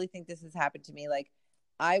 I really think this has happened to me. Like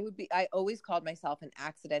I always called myself an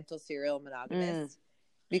accidental serial monogamist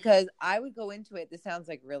because I would go into it. This sounds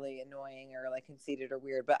like really annoying or like conceited or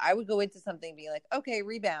weird, but I would go into something being like, okay,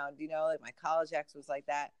 rebound, like my college ex was like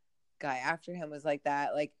that. Guy after him was like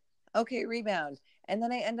that. Like, okay, rebound. And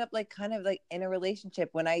then I end up like kind of like in a relationship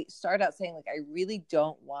when I start out saying like, I really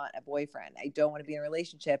don't want a boyfriend. I don't want to be in a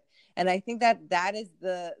relationship. And I think that is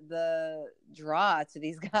the draw to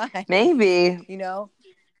these guys. Maybe.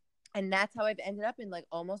 And that's how I've ended up in like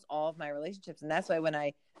almost all of my relationships. And that's why when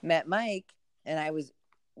I met Mike and I was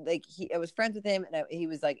like, I was friends with him and he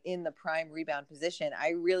was like in the prime rebound position.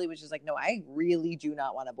 I really was just like, no, I really do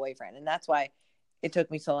not want a boyfriend. And that's why it took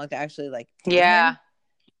me so long to actually like, him.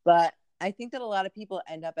 But I think that a lot of people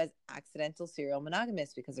end up as accidental serial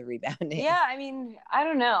monogamists because of rebounding. Yeah. I mean, I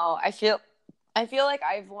don't know. I feel like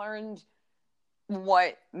I've learned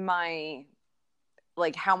what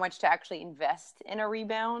like how much to actually invest in a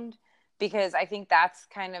rebound because I think that's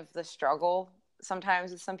kind of the struggle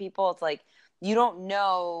sometimes with some people. It's like you don't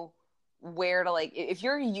know where to like if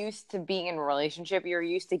you're used to being in a relationship, you're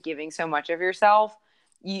used to giving so much of yourself,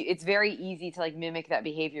 it's very easy to like mimic that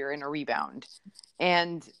behavior in a rebound.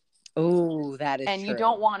 And that is true. You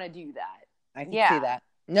don't want to do that. I can see that.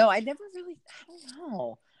 No, I don't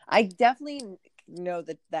know. I definitely know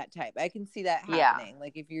that type. I can see that happening.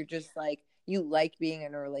 Like if you're just like you like being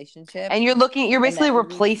in a relationship and you're basically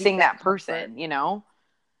replacing that person,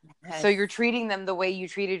 so you're treating them the way you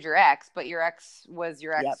treated your ex, but your ex was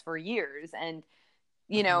your ex for years. And,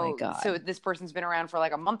 so this person's been around for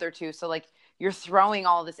like a month or two. So like you're throwing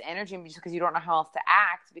all this energy just because you don't know how else to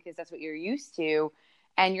act because that's what you're used to.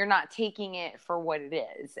 And you're not taking it for what it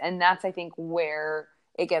is. And that's, I think, where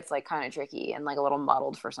it gets like kind of tricky and like a little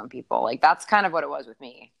muddled for some people. Like that's kind of what it was with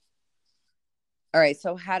me. All right.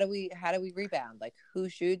 So how do we rebound? Like who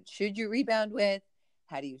should you rebound with?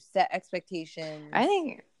 How do you set expectations? I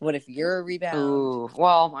think. What if you're a rebound? Ooh,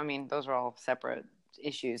 well, I mean, those are all separate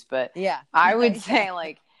issues, but I would say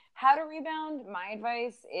like how to rebound. My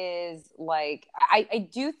advice is like, I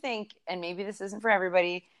do think, and maybe this isn't for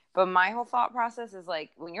everybody, but my whole thought process is like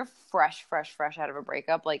when you're fresh out of a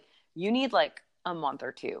breakup, like you need like a month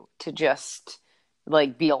or two to just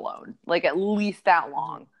like be alone, like at least that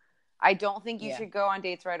long. I don't think you Yeah. should go on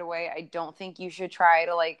dates right away. I don't think you should try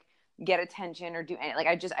to like get attention or do any, like,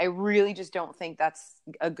 I really just don't think that's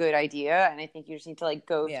a good idea. And I think you just need to like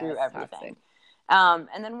go through everything.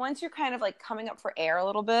 And then once you're kind of like coming up for air a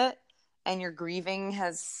little bit and your grieving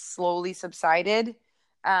has slowly subsided,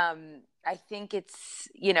 I think it's,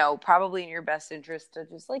 you know, probably in your best interest to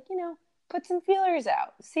just like, you know, put some feelers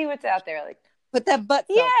out, see what's out there. Like, put that butt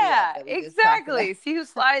selfie yeah, up that we exactly. See who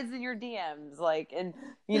slides in your DMs, like, and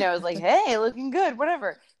you know, it's like, hey, looking good,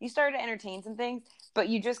 whatever. You start to entertain some things, but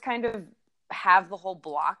you just kind of have the whole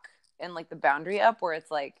block and like the boundary up where it's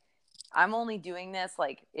like, I'm only doing this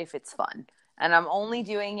like if it's fun, and I'm only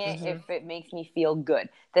doing it if it makes me feel good.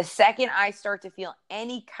 The second I start to feel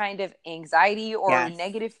any kind of anxiety or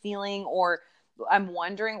negative feeling, or I'm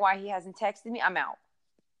wondering why he hasn't texted me, I'm out.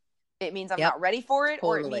 It means I'm not ready for it,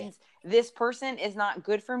 or it means this person is not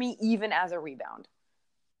good for me, even as a rebound.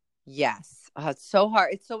 Yes. It's so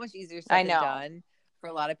hard. It's so much easier said than done for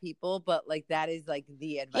a lot of people, but like that is like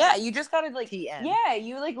the advice. Yeah, you just gotta like, yeah,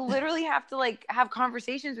 you like literally have to like have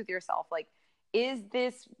conversations with yourself. Like, is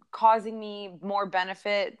this causing me more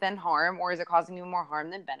benefit than harm, or is it causing me more harm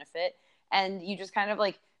than benefit? And you just kind of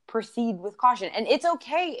like proceed with caution. And it's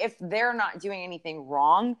okay if they're not doing anything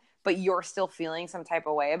wrong, but you're still feeling some type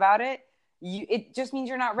of way about it. It just means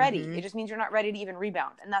you're not ready. It just means you're not ready to even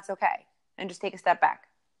rebound. And that's okay. And just take a step back.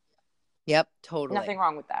 Yep, totally. Nothing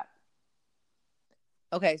wrong with that.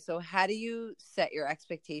 Okay, so how do you set your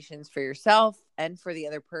expectations for yourself and for the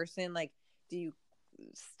other person? Like, do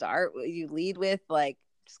you lead with like,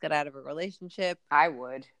 just get out of a relationship? I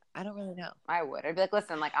would. I don't really know. I would. I'd be like,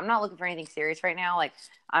 listen, like, I'm not looking for anything serious right now. Like,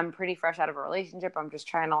 I'm pretty fresh out of a relationship. I'm just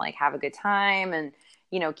trying to like have a good time and,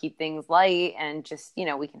 you know, keep things light and just, you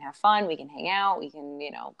know, we can have fun. We can hang out. We can,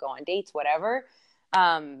 you know, go on dates, whatever.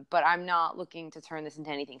 But I'm not looking to turn this into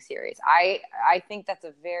anything serious. I think that's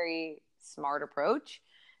a very smart approach.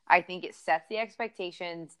 I think it sets the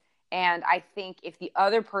expectations. And I think if the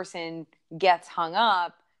other person gets hung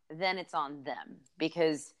up, then it's on them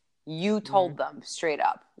because you told them straight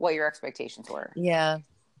up what your expectations were. Yeah.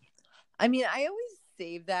 I mean, I always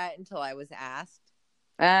save that until I was asked.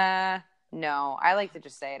 No, I like to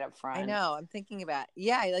just say it up front. I know. I'm thinking about,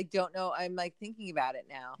 I like don't know. I'm like thinking about it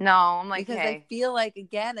now. No, I'm like, because I feel like,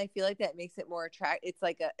 again, that makes it more attractive.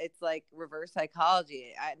 It's like reverse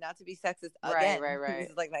psychology. Not to be sexist again. Right.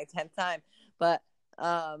 This is like my 10th time, but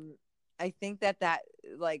I think that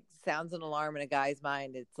like sounds an alarm in a guy's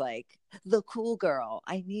mind. It's like the cool girl.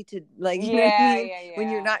 I need to like, you know what I mean? Yeah.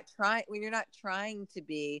 When you're not trying to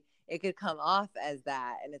be, it could come off as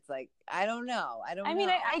that. And it's like, I don't know. I mean,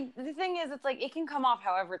 the thing is, it's like, it can come off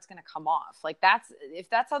however it's going to come off. Like if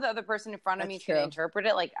that's how the other person in front of me is going to interpret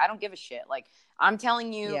it, like, I don't give a shit. Like, I'm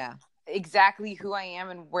telling you exactly who I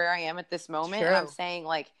am and where I am at this moment. And I'm saying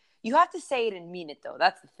like, you have to say it and mean it though.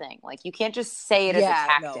 That's the thing. Like, you can't just say it as a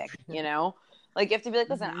tactic, you know? Like, you have to be like,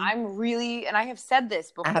 listen, I'm really, and I have said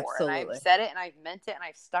this before, and I've said it and I've meant it and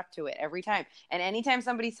I've stuck to it every time. And anytime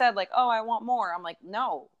somebody said like, oh, I want more, I'm like,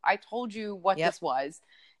 no, I told you what this was.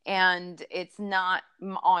 And it's not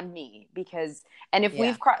on me because, and if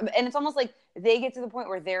we've, and it's almost like they get to the point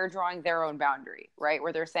where they're drawing their own boundary, right?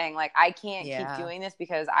 Where they're saying like, I can't keep doing this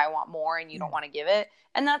because I want more and you don't want to give it.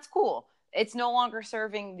 And that's cool. It's no longer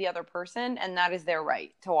serving the other person and that is their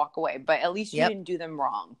right to walk away. But at least you didn't do them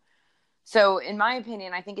wrong. So in my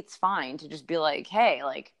opinion, I think it's fine to just be like, hey,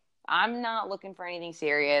 like, I'm not looking for anything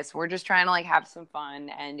serious. We're just trying to like have some fun.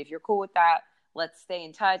 And if you're cool with that, let's stay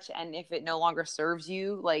in touch. And if it no longer serves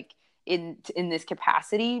you, like in this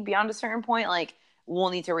capacity beyond a certain point, like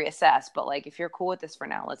we'll need to reassess. But like, if you're cool with this for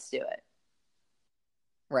now, let's do it.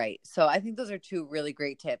 Right. So I think those are two really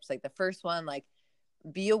great tips. Like the first one, like,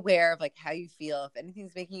 be aware of like how you feel. If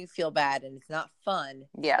anything's making you feel bad and it's not fun,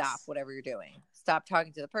 stop whatever you're doing. Stop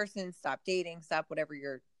talking to the person, stop dating, stop whatever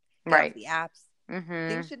you're doing, the apps.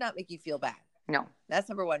 Things should not make you feel bad. No. That's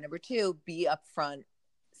number one. Number two, be upfront.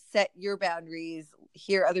 Set your boundaries,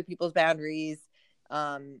 hear other people's boundaries.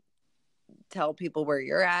 Tell people where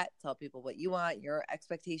you're at, tell people what you want, your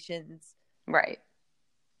expectations. Right.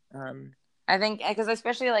 I think because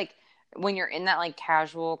especially like when you're in that like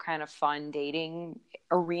casual kind of fun dating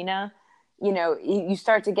arena, you know, you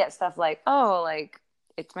start to get stuff like, oh, like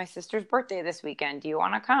it's my sister's birthday this weekend. Do you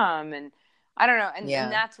want to come? And I don't know.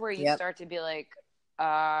 And that's where you start to be like,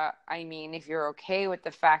 I mean, if you're okay with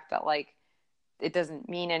the fact that like, it doesn't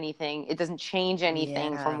mean anything, it doesn't change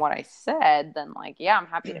anything from what I said, then like, yeah, I'm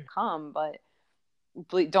happy to come, but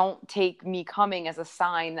don't take me coming as a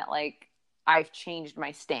sign that like I've changed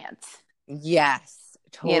my stance. Yes,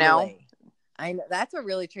 totally. You know? I know that's a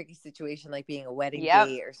really tricky situation, like being a wedding Yep.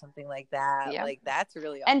 date or something like that. Yep. Like that's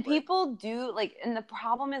really and awkward. people do like, and the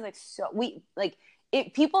problem is like, so we like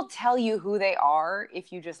it, people tell you who they are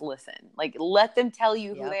if you just listen. Like, let them tell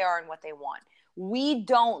you who they are and what they want. We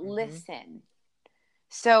don't listen.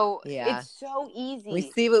 So it's so easy. We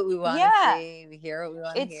see what we want to see. We hear what we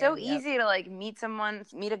want to hear. It's so easy to like meet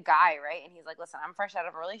a guy, right? And he's like, listen, I'm fresh out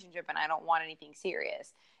of a relationship and I don't want anything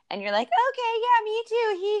serious. And you're like, okay, yeah, me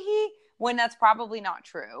too. He. When that's probably not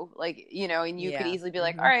true. Like, you know, and you could easily be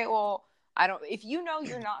like, all right, well, if you know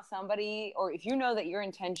you're not somebody, or if you know that your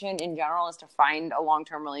intention in general is to find a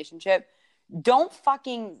long-term relationship, don't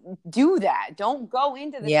fucking do that. Don't go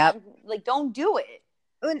into the like, don't do it.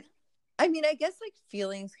 And, I mean, I guess like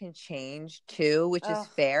feelings can change too, which is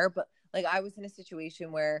fair. But like, I was in a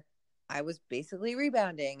situation where I was basically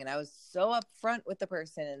rebounding and I was so upfront with the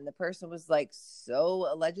person, and the person was like so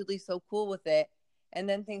allegedly so cool with it. And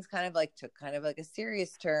then things kind of like took kind of like a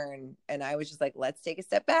serious turn. And I was just like, let's take a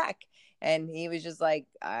step back. And he was just like,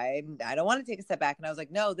 I don't want to take a step back. And I was like,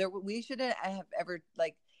 no, we shouldn't have ever,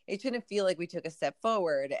 like, it shouldn't feel like we took a step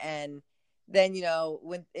forward. And then, you know,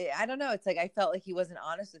 I don't know, it's like I felt like he wasn't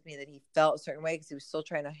honest with me, that he felt a certain way because he was still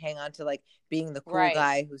trying to hang on to like being the cool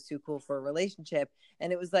guy who's too cool for a relationship.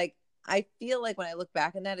 And it was like, I feel like when I look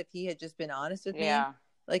back on that, if he had just been honest with me,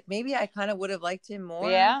 like maybe I kind of would have liked him more.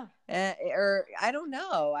 Or I don't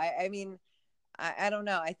know. I mean, I don't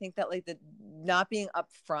know. I think that like the not being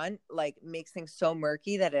upfront like makes things so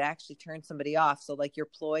murky that it actually turns somebody off. So like your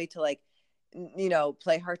ploy to like, you know,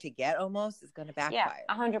 play hard to get almost is going to backfire.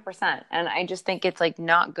 100%. And I just think it's like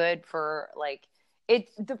not good for like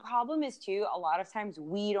the problem is too, a lot of times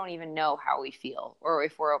we don't even know how we feel or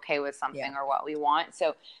if we're okay with something or what we want.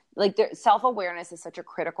 So like self-awareness is such a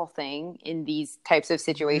critical thing in these types of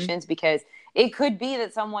situations because it could be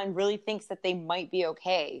that someone really thinks that they might be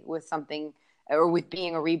okay with something or with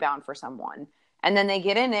being a rebound for someone. And then they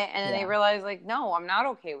get in it and then they realize like, no, I'm not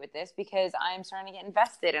okay with this because I'm starting to get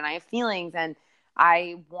invested and I have feelings and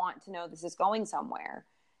I want to know this is going somewhere.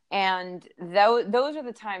 And those are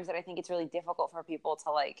the times that I think it's really difficult for people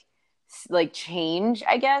to like change,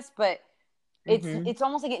 I guess. But it's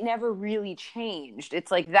almost like it never really changed.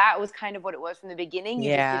 It's like that was kind of what it was from the beginning.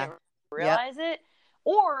 You just didn't realize it.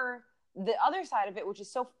 Or the other side of it, which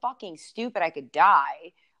is so fucking stupid, I could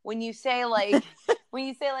die. When you say like, okay,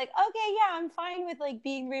 yeah, I'm fine with like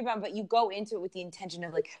being rebound, but you go into it with the intention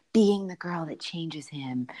of like being the girl that changes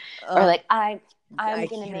him, or like I'm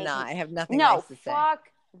gonna make. I have nothing nice to say. No, fuck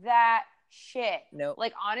that shit. Nope.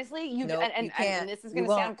 Like honestly, and this is gonna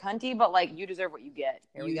sound cunty, but like you deserve what you get.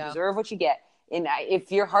 You deserve what you get. And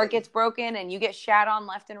if your heart gets broken and you get shat on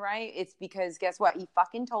left and right, it's because guess what? He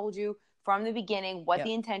fucking told you from the beginning what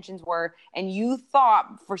the intentions were, and you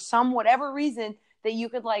thought for whatever reason that you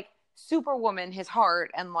could like superwoman his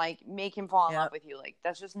heart and like make him fall in love with you. Like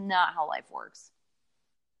that's just not how life works.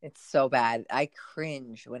 It's so bad. I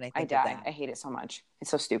cringe when I think of that. I hate it so much.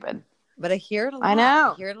 It's so stupid. But I hear it a lot. I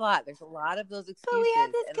know. I hear it a lot. There's a lot of those excuses. But we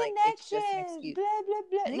have this and, connection. Like, it's just an excuse. Blah,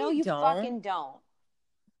 blah, blah. No, you fucking don't.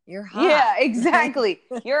 You're hot. Yeah, exactly.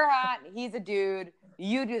 You're hot. He's a dude.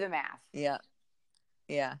 You do the math. Yeah.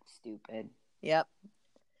 Yeah. Stupid. Yep.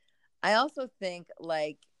 I also think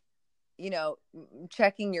like, you know,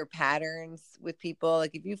 checking your patterns with people.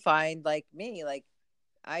 Like if you find like me, like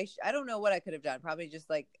I don't know what I could have done. Probably just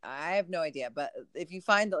like, I have no idea. But if you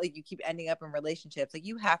find that like you keep ending up in relationships, like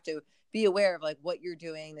you have to be aware of like what you're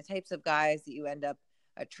doing, the types of guys that you end up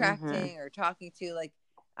attracting or talking to. Like,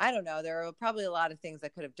 I don't know. There are probably a lot of things I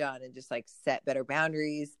could have done and just like set better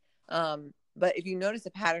boundaries. But if you notice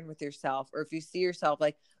a pattern with yourself, or if you see yourself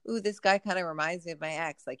like, ooh, this guy kind of reminds me of my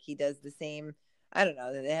ex, like he does the same, I don't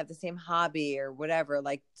know, they have the same hobby or whatever,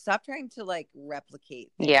 like stop trying to like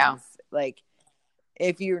replicate things. Yeah. Like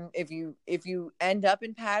if you end up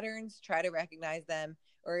in patterns, try to recognize them.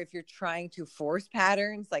 Or if you're trying to force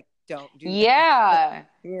patterns, like don't do that.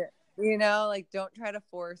 Yeah. You know, like don't try to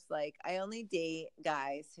force like I only date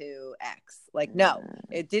guys who X. Like no,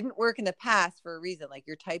 it didn't work in the past for a reason. Like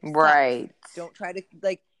your type sucks. Right. Don't try to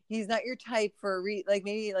like he's not your type for a like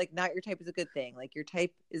maybe like not your type is a good thing. Like your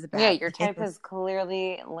type is a bad thing. Your type has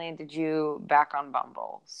clearly landed you back on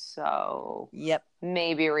Bumble. So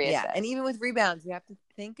maybe reassess. Yeah, and even with rebounds, you have to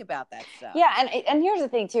think about that stuff. Yeah, and here's the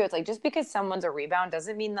thing too. It's like just because someone's a rebound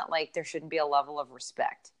doesn't mean that like there shouldn't be a level of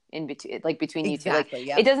respect in between, like between you two. Like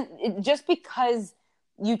it doesn't just because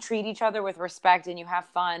you treat each other with respect and you have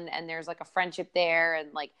fun and there's like a friendship there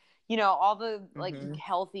and like, you know, all the like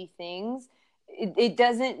healthy things. It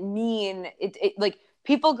doesn't mean it like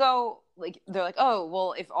people go like they're like, oh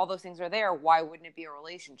well, if all those things are there, why wouldn't it be a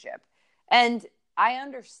relationship? And I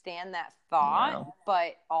understand that thought,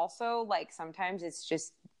 but also like sometimes it's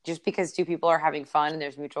just because two people are having fun and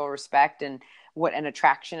there's mutual respect and an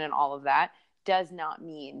attraction and all of that does not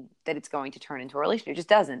mean that it's going to turn into a relationship. It just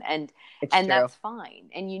doesn't. And that's fine.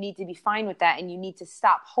 And you need to be fine with that. And you need to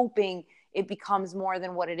stop hoping it becomes more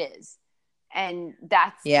than what it is. And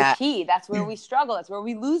that's the key. That's where we struggle. That's where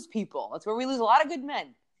we lose people. That's where we lose a lot of good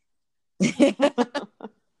men.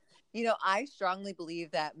 You know, I strongly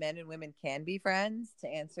believe that men and women can be friends, to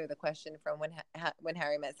answer the question from when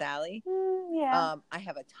Harry met Sally. Yeah. I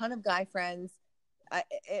have a ton of guy friends.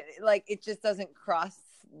 It just doesn't cross.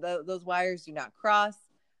 Those wires do not cross.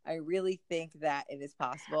 I really think that it is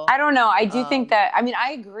possible. I don't know. I do think that, I mean,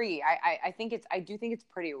 I agree. I do think it's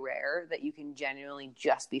pretty rare that you can genuinely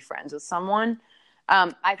just be friends with someone.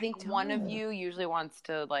 I think one of you usually wants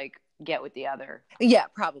to like get with the other. Yeah,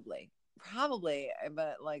 probably,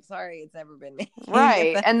 but like, sorry, it's never been me.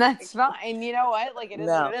 Right. And that's fine. You know what? Like, it is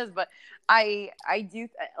what it is. But I do,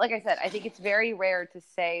 like I said, I think it's very rare to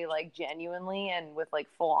say like genuinely and with like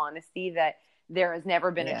full honesty that there has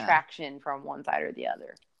never been attraction from one side or the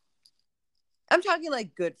other. I'm talking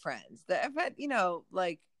like good friends that I've had, you know,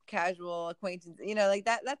 like casual acquaintance, you know, like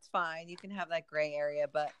that's fine. You can have that gray area,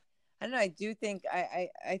 but I don't know. I do think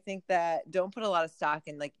I think that don't put a lot of stock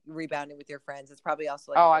in like rebounding with your friends. It's probably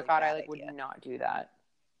also like I would not do that.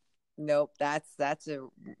 Nope, that's a disaster.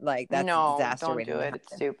 Don't do it.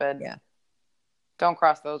 It's stupid. Yeah, don't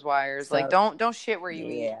cross those wires. So, like don't shit where you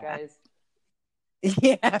eat, guys.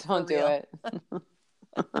 Yeah, don't do it.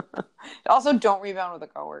 Also, don't rebound with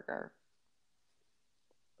a coworker.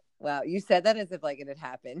 Wow, you said that as if like it had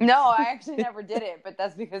happened. No, I actually never did it, but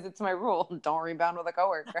that's because it's my rule. Don't rebound with a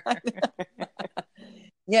coworker.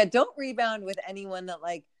 Yeah, don't rebound with anyone that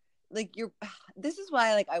like you're. This is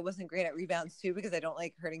why like I wasn't great at rebounds too, because I don't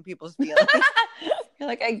like hurting people's feelings. You're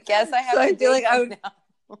like, I guess I have. So I feel like I would.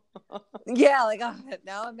 Yeah, like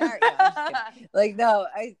now I'm married. No,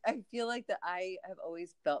 I feel like that I have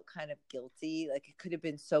always felt kind of guilty. Like it could have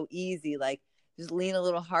been so easy. Like just lean a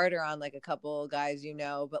little harder on like a couple of guys, you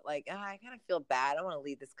know, but like I kind of feel bad. I don't want to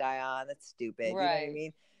lead this guy on. That's stupid. Right. You know what I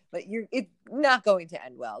mean? But it's not going to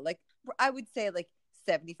end well. Like I would say like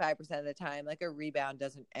 75% of the time, like a rebound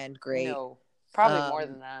doesn't end great. No, probably more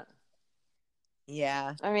than that.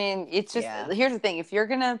 Yeah. I mean, it's just here's the thing.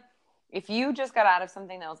 If you just got out of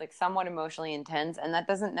something that was like somewhat emotionally intense, and that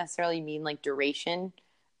doesn't necessarily mean like duration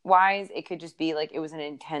wise, it could just be like it was an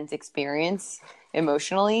intense experience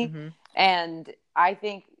emotionally. Mm-hmm. And I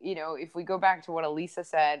think, you know, if we go back to what Elisa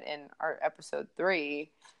said in our episode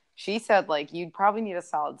 3, she said like you'd probably need a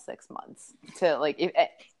solid 6 months to like if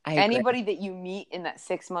anybody that you meet in that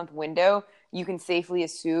 6-month window, you can safely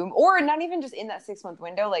assume, or not even just in that 6-month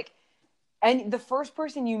window, like. And the first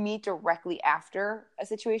person you meet directly after a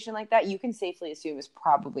situation like that, you can safely assume is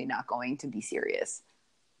probably not going to be serious.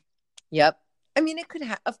 Yep. I mean, it could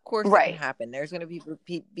of course it can happen. There's going to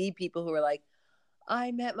be people who are like,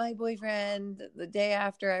 I met my boyfriend the day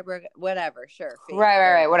after I broke, whatever. Sure.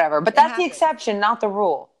 Right. Whatever. But that's the exception, not the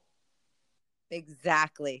rule.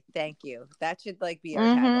 Exactly. Thank you. That should like be our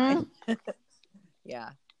tagline. Yeah.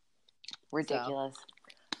 Ridiculous.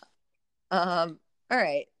 All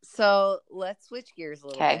right, so let's switch gears a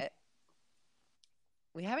little bit.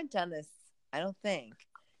 We haven't done this, I don't think,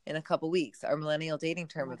 in a couple weeks. Our millennial dating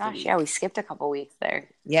term of the week. Yeah, we skipped a couple weeks there.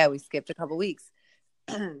 Yeah, we skipped a couple weeks.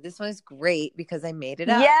 This one is great because I made it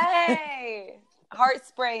up. Yay! Heart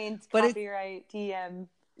sprained, copyright, TM.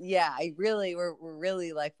 Yeah, we're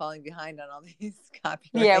really like falling behind on all these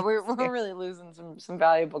copyrights. Yeah, we're really losing some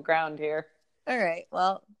valuable ground here. All right,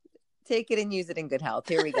 well. Take it and use it in good health.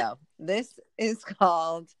 Here we go. This is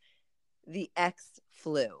called the X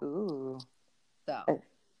flu. Ooh. So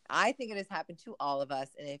I think it has happened to all of us.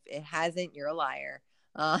 And if it hasn't, you're a liar.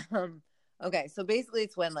 Okay. So basically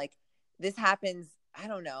it's when like this happens, I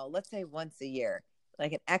don't know, let's say once a year,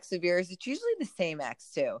 like an ex of yours, it's usually the same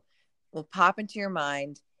ex too, will pop into your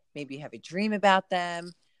mind. Maybe you have a dream about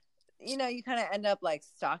them. You know, you kind of end up like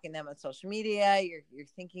stalking them on social media. You're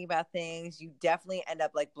thinking about things. You definitely end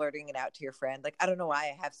up like blurting it out to your friend. Like, I don't know why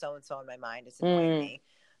I have so-and-so in my mind. It's annoying me.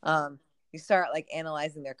 You start like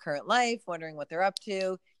analyzing their current life, wondering what they're up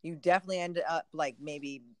to. You definitely end up like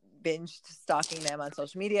maybe binge stalking them on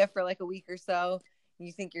social media for like a week or so.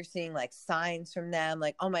 You think you're seeing like signs from them.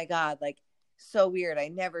 Like, oh my God, like so weird. I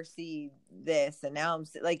never see this. And now I'm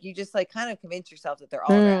like, you just like kind of convince yourself that they're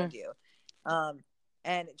all around you.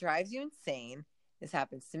 And it drives you insane. This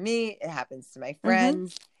happens to me. It happens to my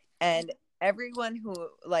friends. And everyone who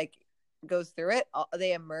like goes through it,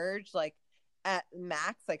 they emerge like at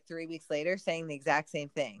max like 3 weeks later saying the exact same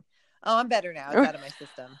thing. oh, I'm better now. It's out of my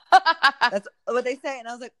system. That's what they say. And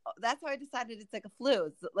I was like, oh, that's how I decided it's like a flu.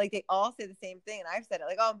 It's like they all say the same thing. And I've said it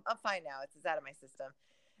like, oh, I'm fine now. It's out of my system.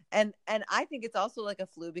 And I think it's also like a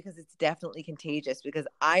flu because it's definitely contagious, because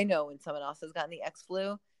I know when someone else has gotten the X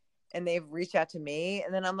flu and they've reached out to me,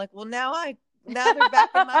 and then I'm like, well, now they're back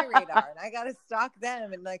in my radar and I got to stalk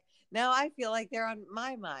them. And like, now I feel like they're on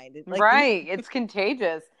my mind. Like, right. It's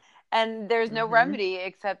contagious. And there's no remedy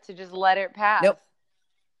except to just let it pass. Nope.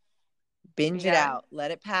 Binge it out.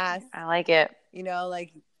 Let it pass. I like it. You know,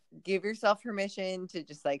 like, give yourself permission to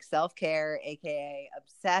just like self-care, aka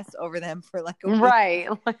obsess over them for like a week. Right.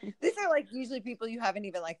 These are like usually people you haven't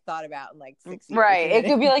even like thought about in like 6 years. Right. It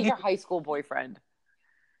could be like your high school boyfriend.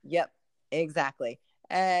 Yep, exactly.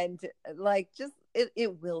 And like, just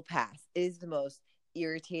it will pass. It is the most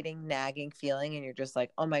irritating, nagging feeling, and you're just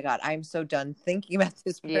like, oh my God, I'm so done thinking about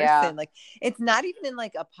this person. Yeah. Like, it's not even in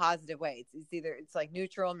like a positive way. It's either it's like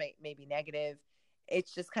neutral, maybe negative.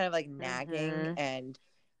 It's just kind of like nagging, and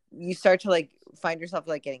you start to like find yourself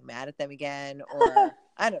like getting mad at them again, or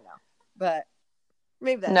I don't know, but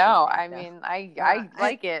maybe that's I mean, I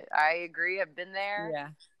like it. I agree. I've been there. Yeah.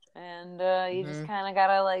 And you just kind of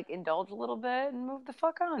gotta like indulge a little bit and move the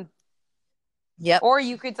fuck on. Yep. Or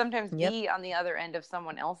you could sometimes be on the other end of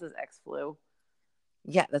someone else's X flu.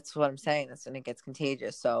 Yeah, that's what I'm saying. That's when it gets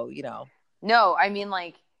contagious. So, you know. No, I mean,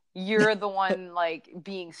 like, you're the one like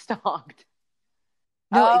being stalked.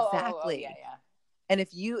 No, exactly. Yeah. And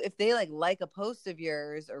if they like a post of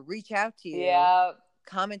yours or reach out to you,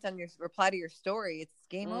 comment on reply to your story, it's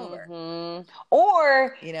game over.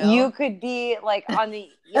 Or you could be like on the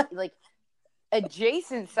like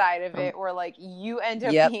adjacent side of it, where like you end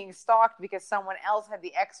up being stalked because someone else had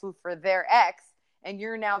the X flu for their ex, and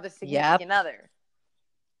you're now the significant other.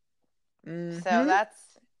 So that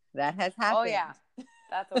has happened. Oh yeah,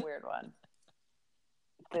 that's a weird one.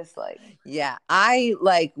 This like, yeah, I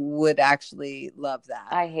like would actually love that.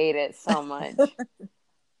 I hate it so much.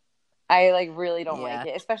 I like really don't like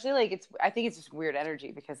it, especially like I think it's just weird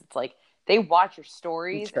energy, because it's like they watch your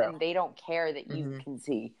stories and they don't care that you can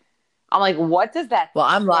see. I'm like, what does that? Well,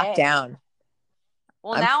 I'm say? locked down.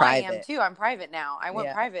 Well, now private. I am too. I'm private now. I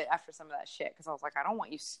went private after some of that shit because I was like, I don't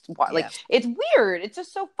want you. Like, it's weird. It's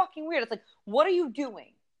just so fucking weird. It's like, what are you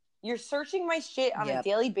doing? You're searching my shit on a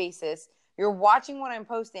daily basis. You're watching what I'm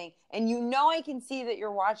posting, and I can see that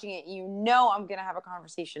you're watching it. I'm going to have a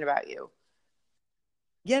conversation about you.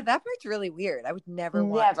 Yeah, that part's really weird. I would never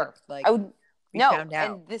want to, like, I would be found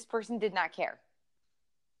out. And this person did not care.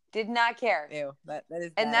 Did not care. Ew, that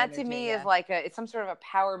is. And that to me is like it's some sort of a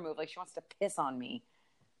power move. Like she wants to piss on me.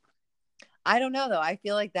 I don't know though. I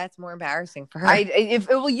feel like that's more embarrassing for her.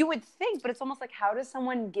 Well, you would think, but it's almost like, how does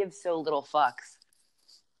someone give so little fucks?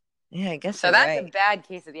 Yeah, I guess so. That's a bad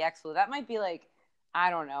case of the X flu. That might be like, I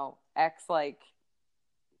don't know, X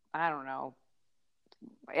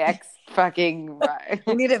fucking.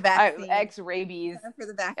 You need a vaccine. X rabies for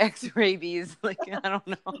the vaccine. X rabies. Like I don't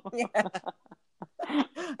know. Yeah.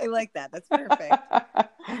 I like that. That's perfect.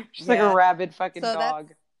 She's like a rabid fucking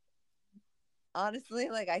dog. Honestly,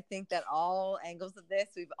 like I think that all angles of this,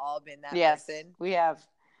 we've all been that person. We have.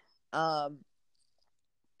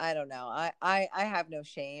 I don't know. I have no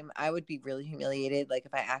shame. I would be really humiliated, like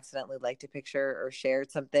if I accidentally liked a picture or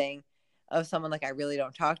shared something of someone like I really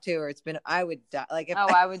don't talk to, or it's been. I would die. Like if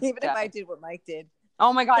I would even if I did what Mike did.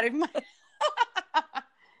 Oh my God!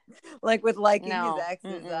 Like with liking his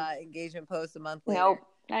ex's engagement post a month later. Nope,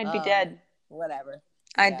 I'd be dead. Whatever.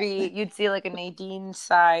 I'd be. You'd see like a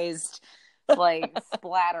Nadine-sized like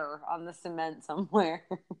splatter on the cement somewhere.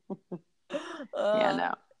 Yeah,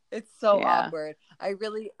 no. It's so awkward. I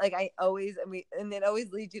really like. I always, and it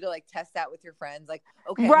always leads you to like test out with your friends. Like,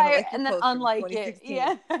 okay, right, like and then unlike it,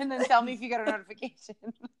 and then tell me if you got a notification.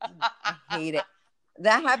 I hate it.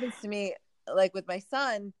 That happens to me. Like with my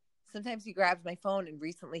son, sometimes he grabs my phone, and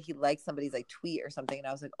recently he liked somebody's like tweet or something, and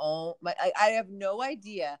I was like, oh my! I have no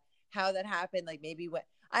idea how that happened. Like maybe what.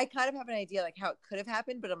 I kind of have an idea like how it could have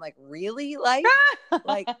happened, but I'm like, really? Like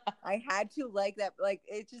I had to like that. Like,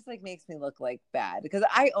 it just like makes me look like bad because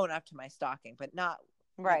I own up to my stalking, but not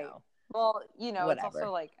right. Well, whatever. It's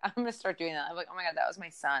also like, I'm going to start doing that. I'm like, oh my God, that was my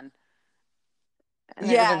son. And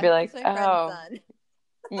they're going to be like, oh,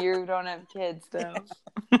 you don't have kids though.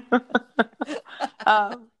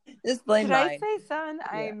 Just blame Did mine. I say son?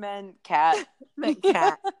 Yeah. I meant cat.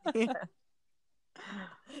 Cat. Yeah.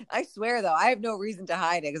 I swear though, I have no reason to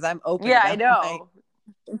hide it because I'm open. Yeah, I know.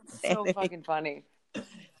 It's so fucking funny.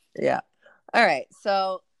 Yeah. All right,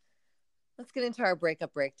 so let's get into our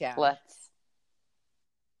breakup breakdown. Let's.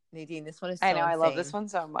 Nadine, this one is so I know, insane. I love this one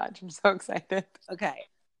so much. I'm so excited. Okay.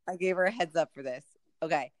 I gave her a heads up for this.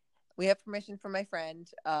 Okay. we have permission from my friend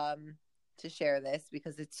to share this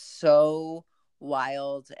because it's so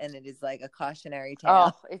wild and it is like a cautionary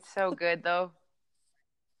tale. Oh, it's so good though.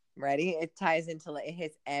 Ready? It ties into, it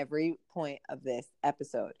hits every point of this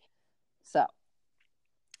episode. So,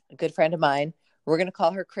 a good friend of mine, we're going to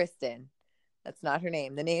call her Kristen. That's not her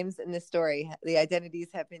name. The names in this story, the identities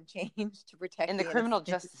have been changed to protect in the criminal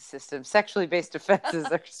justice system. Sexually based offenses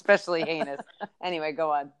are especially heinous. Anyway,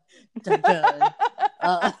 go on. Dun, dun.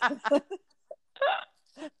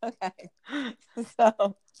 Okay. So,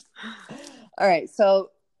 all right.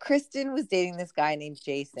 So Kristen was dating this guy named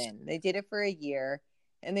Jason. They dated for a year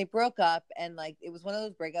and they broke up. And like, it was one of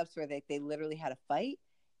those breakups where they literally had a fight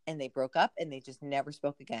and they broke up and they just never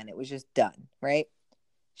spoke again. It was just done. Right.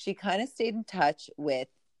 She kind of stayed in touch with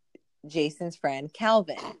Jason's friend,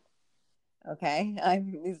 Calvin. Okay.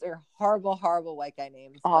 These are horrible, horrible white guy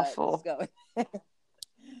names. Awful. But let's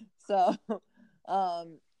go.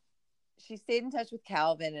 So, she stayed in touch with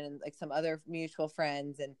Calvin and like some other mutual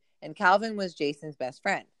friends, and Calvin was Jason's best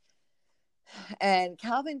friend. And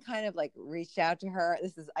Calvin kind of like reached out to her.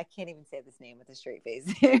 I can't even say this name with a straight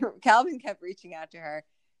face. Calvin kept reaching out to her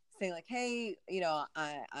saying like, hey,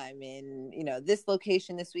 I'm in, this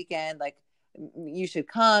location this weekend. Like, you should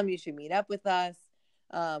come, you should meet up with us.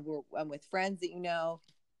 I'm with friends that you know.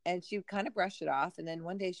 And she kind of brushed it off. And then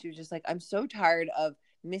one day she was just like, I'm so tired of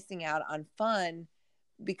missing out on fun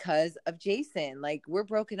because of Jason. Like, we're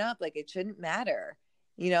broken up. Like, it shouldn't matter.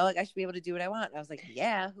 Like, I should be able to do what I want. And I was like,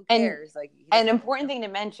 yeah, who cares? Like, an important thing to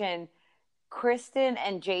mention, Kristen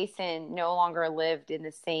and Jason no longer lived in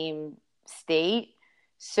the same state.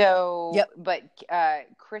 So, yep. But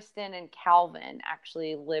Kristen and Calvin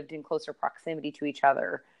actually lived in closer proximity to each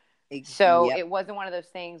other. So It wasn't one of those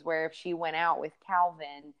things where if she went out with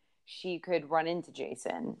Calvin, she could run into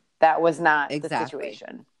Jason. That was not the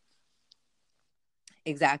situation.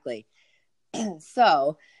 Exactly.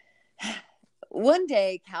 So one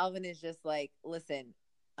day Calvin is just like, listen,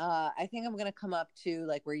 I think I'm going to come up to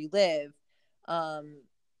like where you live.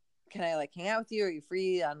 Can I like hang out with you? Are you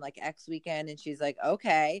free on like X weekend? And she's like,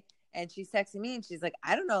 okay. And she's texting me and she's like,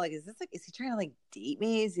 I don't know. Like, is he trying to like date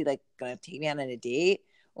me? Is he like going to take me on a date?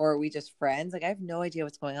 Or are we just friends? Like, I have no idea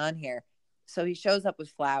what's going on here. So he shows up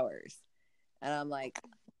with flowers. And I'm like,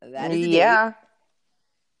 that is a date.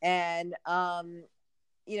 And,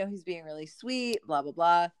 he's being really sweet, blah, blah,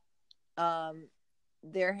 blah. I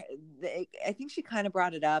think she kind of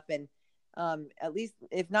brought it up. And at least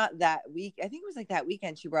if not that week, I think it was like that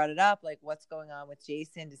weekend she brought it up. Like, what's going on with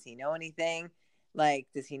Jason? Does he know anything? Like,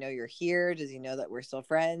 does he know you're here? Does he know that we're still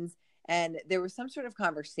friends? And there was some sort of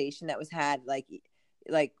conversation that was had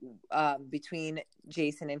between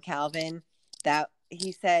Jason and Calvin that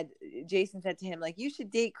Jason said to him, like, you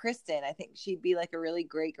should date Kristen. I think she'd be like a really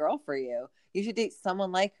great girl for you. You should date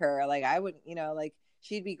someone like her. Like, I wouldn't, like,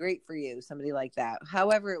 she'd be great for you. Somebody like that.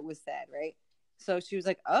 However it was said, right? So she was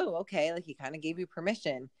like, oh, okay. Like, he kind of gave you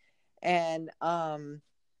permission and kind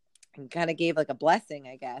of gave like a blessing,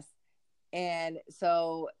 I guess. And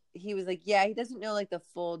so he was like, yeah, he doesn't know like the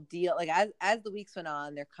full deal. Like, as the weeks went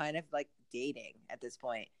on, they're kind of like dating at this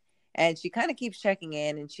point. And she kind of keeps checking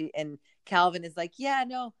in and Calvin is like, yeah,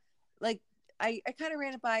 no, like I kind of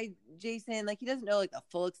ran it by Jason. Like, he doesn't know like the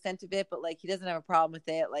full extent of it, but like, he doesn't have a problem with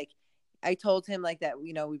it. Like, I told him like that,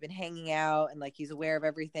 we've been hanging out and like, he's aware of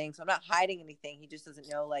everything. So I'm not hiding anything. He just doesn't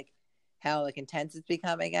know like how like intense it's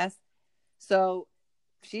become, I guess. So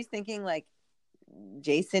she's thinking like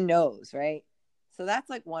Jason knows, right? So that's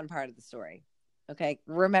like one part of the story. Okay.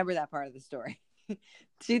 Remember that part of the story.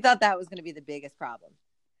 She thought that was going to be the biggest problem.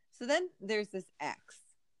 So then there's this ex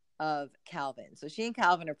of Calvin. So she and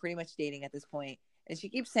Calvin are pretty much dating at this point. And she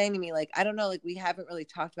keeps saying to me, like, I don't know, like, we haven't really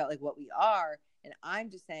talked about like what we are. And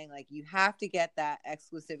I'm just saying, like, you have to get that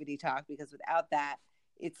exclusivity talk because without that,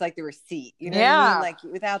 it's like the receipt. You know what I mean? Like,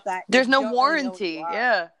 without that, there's no warranty. Really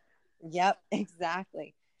yeah. Yep,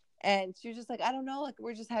 exactly. And she was just like, I don't know, like,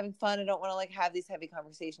 we're just having fun. I don't want to like have these heavy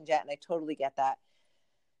conversations yet. And I totally get that.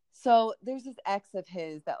 So there's this ex of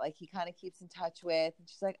his that like he kind of keeps in touch with. And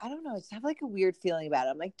she's like, I don't know, I just have like a weird feeling about it.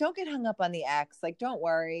 I'm like, don't get hung up on the ex. Like, don't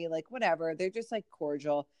worry. Like, whatever. They're just like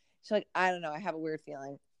cordial. She's like, I don't know. I have a weird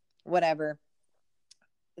feeling. Whatever.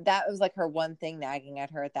 That was like her one thing nagging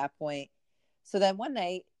at her at that point. So then one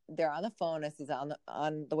night they're on the phone. This is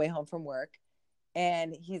on the way home from work.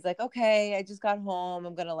 And he's like, okay, I just got home.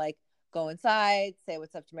 I'm going to like go inside, say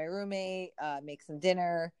what's up to my roommate, make some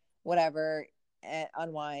dinner, whatever, and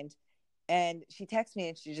unwind. And she texts me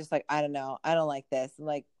and she's just like, I don't know. I don't like this. I'm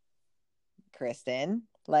like, Kristen,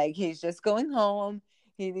 like, he's just going home.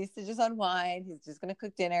 He needs to just unwind. He's just going to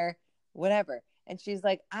cook dinner, whatever. And she's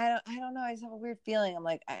like, I don't know. I just have a weird feeling. I'm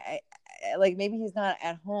like, I like maybe he's not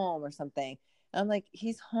at home or something. And I'm like,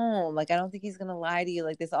 he's home. Like, I don't think he's going to lie to you.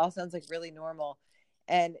 Like, this all sounds like really normal.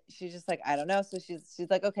 And she's just like, I don't know. So she's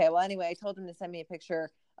like, okay, well, anyway, I told him to send me a picture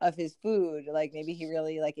of his food. Like, maybe he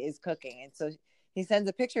really like is cooking. And so he sends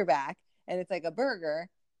a picture back, and it's like a burger,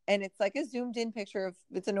 and it's like a zoomed in picture of,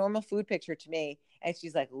 it's a normal food picture to me. And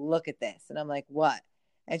she's like, look at this. And I'm like, what?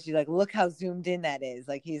 And she's like, look how zoomed in that is.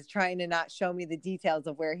 Like, he's trying to not show me the details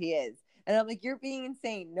of where he is. And I'm like, you're being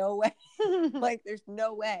insane. No way. Like, there's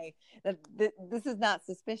no way that this is not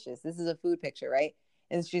suspicious. This is a food picture, right?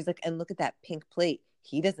 And she's like, and look at that pink plate.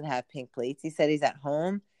 He doesn't have pink plates. He said he's at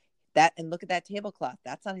home. And look at that tablecloth.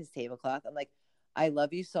 That's not his tablecloth. I'm like, I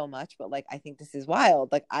love you so much, but like, I think this is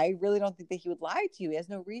wild. Like, I really don't think that he would lie to you. He has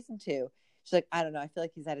no reason to. She's like, I don't know. I feel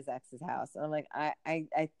like he's at his ex's house. And I'm like,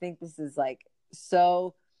 I think this is like,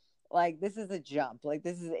 so like, this is a jump. Like,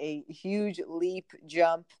 this is a huge leap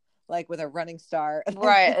jump, like with a running star.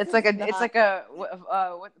 Right. It's like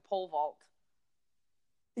what pole vault.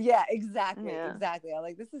 Yeah, exactly. Yeah. Exactly. I'm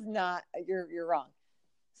like, this is not, you're wrong.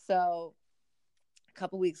 So a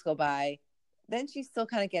couple weeks go by. Then she's still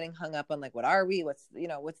kind of getting hung up on like, what are we? What's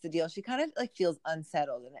the deal? She kind of like feels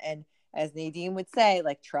unsettled. And as Nadine would say,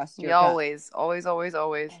 like, trust your gut. Always.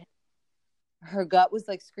 Her gut was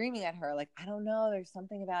like screaming at her, like, I don't know, there's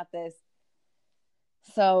something about this.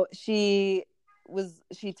 So she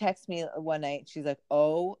texted me one night. She's like,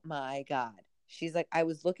 oh my God. She's like, I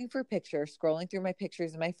was looking for a picture, scrolling through my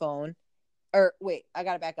pictures in my phone. Or wait, I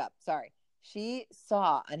got to back up. Sorry. She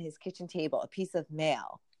saw on his kitchen table a piece of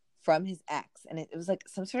mail from his ex. And it was like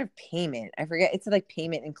some sort of payment. I forget. It's like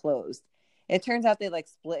payment enclosed. It turns out they like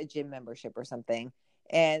split a gym membership or something.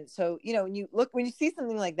 And so, when you see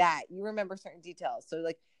something like that, you remember certain details. So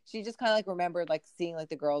like, she just kind of like remembered like seeing like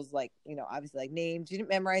the girls, like, obviously like names. She didn't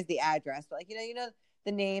memorize the address, but like,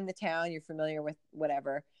 the name, the town, you're familiar with,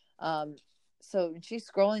 whatever. So she's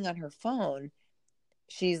scrolling on her phone.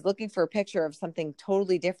 She's looking for a picture of something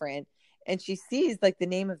totally different. And she sees like the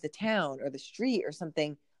name of the town or the street or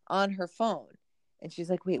something on her phone. And she's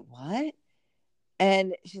like, wait, what?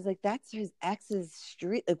 And she's like, that's his ex's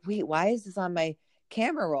street. Like, wait, why is this on my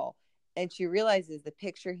camera roll? And she realizes the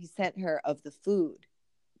picture he sent her of the food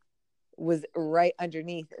was right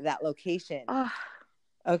underneath that location.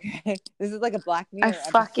 Okay. This is like a Black Mirror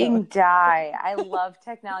episode. Fucking die. I love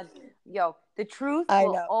technology. Yo, the truth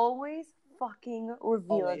will always fucking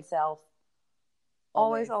reveal itself.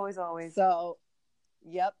 Always. So,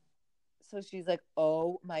 yep. So she's like,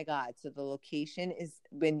 oh my God. So the location is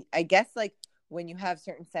when you have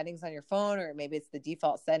certain settings on your phone, or maybe it's the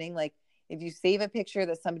default setting, like if you save a picture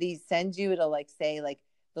that somebody sends you, it'll like say like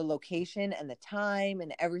the location and the time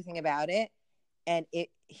and everything about it. And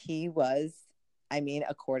he was,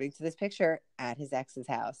 according to this picture, at his ex's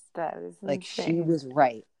house. That is like insane. She was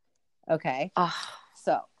right. Okay.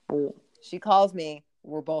 So she calls me.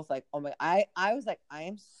 We're both like, oh my, I was like, I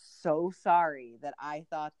am so sorry that I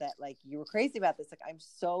thought that like you were crazy about this. Like, I'm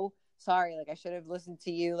so sorry. Like, I should have listened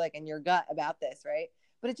to you, like, in your gut about this. Right.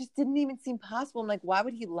 But it just didn't even seem possible. I'm like, why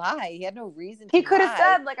would he lie? He had no reason to lie. He could have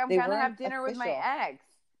said, like, I'm going to have dinner with my ex.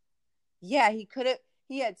 Yeah, he could have.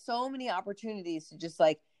 He had so many opportunities to just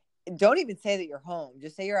like, don't even say that you're home.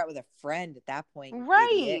 Just say you're out with a friend at that point. Right.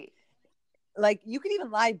 Idiot. Like, you could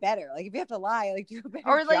even lie better. Like, if you have to lie, like, do a better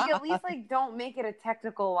Or, like, job. at least, like, don't make it a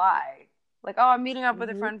technical lie. Like, oh, I'm meeting up with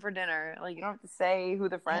a friend for dinner. Like, you don't have to say who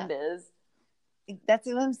the friend is. That's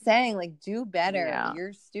what I'm saying. Like, do better. Yeah.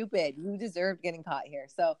 You're stupid. You deserve getting caught here.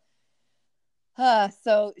 So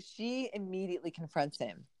she immediately confronts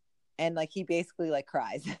him, and like, he basically like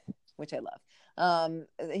cries, which I love.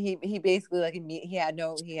 He basically like, he had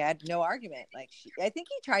no argument. Like, I think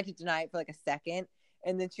he tried to deny it for like a second,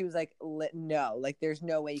 and then she was like, no, like, there's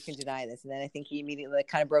no way you can deny this. And then I think he immediately like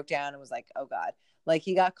kind of broke down and was like, oh God, like,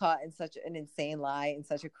 he got caught in such an insane lie in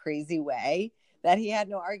such a crazy way that he had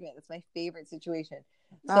no argument. That's my favorite situation.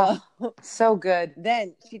 So good.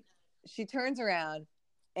 Then she turns around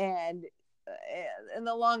and in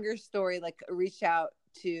the longer story, like, reached out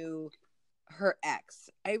to her ex.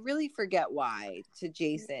 I really forget why, to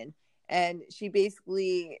Jason. And she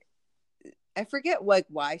basically, I forget like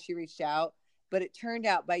why she reached out, but it turned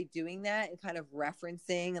out by doing that and kind of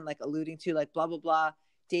referencing and like alluding to like blah, blah, blah,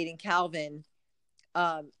 dating Calvin,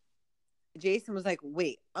 Jason was like,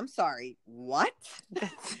 wait, I'm sorry, what?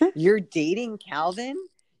 You're dating Calvin?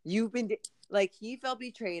 You've been like, he felt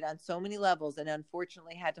betrayed on so many levels, and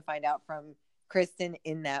unfortunately had to find out from Kristen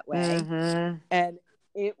in that way. Mm-hmm. And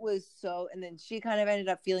it was so, and then she kind of ended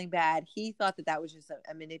up feeling bad. He thought that was just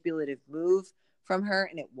a manipulative move from her,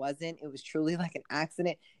 and it wasn't. It was truly like an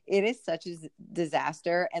accident. It is such a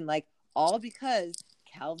disaster, and like all because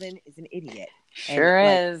Calvin is an idiot. Sure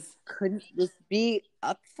and, is. Couldn't this be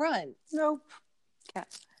upfront? Nope. Yep.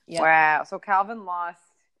 Wow. So Calvin lost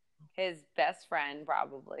his best friend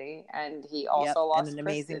probably, and he also lost and an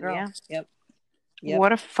amazing Kristen. girl. Yeah. Yep.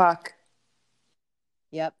 What a fuck.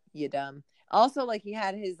 Yep. You dumb. Also, like he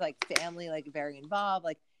had his like family like very involved.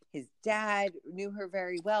 Like his dad knew her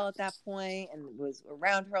very well at that point and was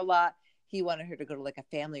around her a lot. He wanted her to go to like a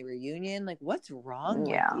family reunion. Like, what's wrong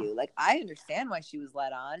with you? Like, I understand why she was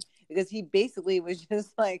led on, because he basically was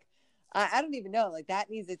just like, I don't even know. Like, that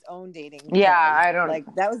needs its own dating. Yeah, I don't like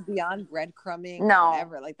that was beyond breadcrumbing. No, or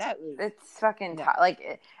whatever. Like that was. It's fucking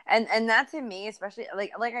like, and that to me, especially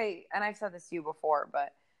I've said this to you before,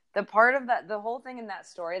 but the part of that, the whole thing in that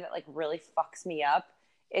story that like really fucks me up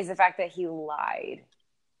is the fact that he lied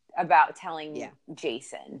about telling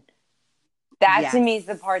Jason. That to me is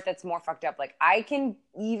the part that's more fucked up. Like, I can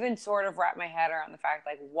even sort of wrap my head around the fact,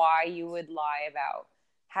 like, why you would lie about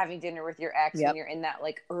having dinner with your ex when you're in that,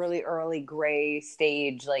 like, early gray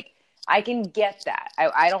stage. Like, I can get that.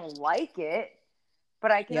 I don't like it,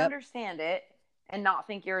 but I can understand it and not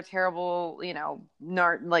think you're a terrible,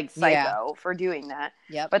 psycho for doing that.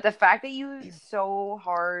 But the fact that you so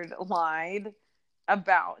hard lied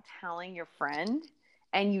about telling your friend,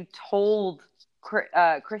 and you told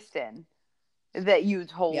Kristen that you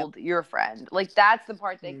told your friend, like, that's the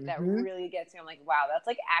part that really gets me. I'm like, wow, that's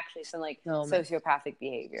like actually some like sociopathic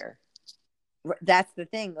behavior. That's the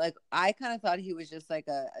thing. Like, I kind of thought he was just like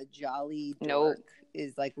a jolly dork.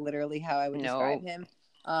 Is like literally how I would describe him.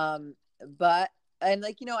 But and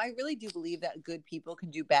like, I really do believe that good people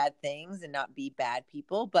can do bad things and not be bad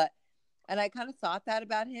people. And I kind of thought that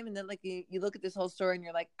about him. And then like you look at this whole story and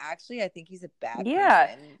you're like, actually, I think he's a bad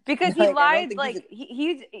person. Because he lied. Like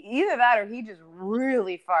he's either that or he just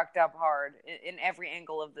really fucked up hard in every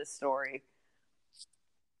angle of this story.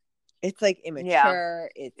 It's like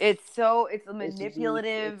immature. It's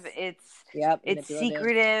manipulative. It's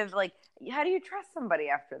secretive. Like, how do you trust somebody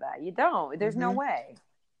after that? You don't. There's no way.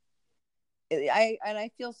 I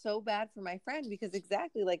feel so bad for my friend, because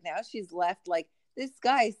exactly, like, now she's left like, this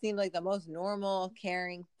guy seemed like the most normal,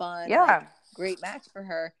 caring, fun, like, great match for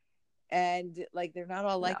her, and like they're not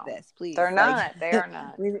all like this. Please, they're not. They are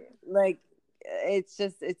not. Like, it's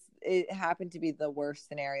just it happened to be the worst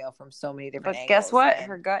scenario from so many different angles. But guess what?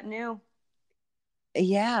 Her gut knew.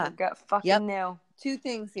 Yeah, her gut fucking knew. Two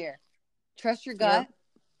things here: trust your gut.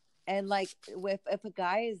 And like, if a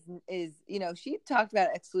guy is she talked about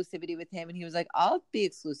exclusivity with him, and he was like, I'll be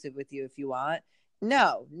exclusive with you if you want.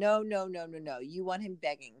 No. You want him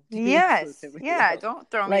begging to be exclusive with you. Don't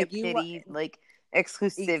throw me a pity, like,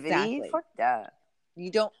 exclusivity. Exactly. Fuck that.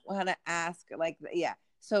 You don't want to ask, like,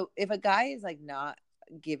 So if a guy is like not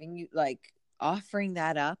giving you, like, offering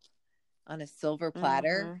that up on a silver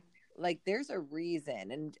platter, like, there's a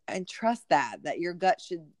reason, and trust that your gut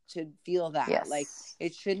should feel that. Like,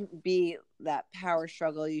 it shouldn't be that power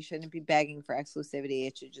struggle. You shouldn't be begging for exclusivity.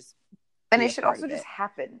 It should just it should also just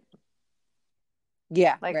happen.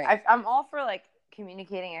 Like, I'm all for like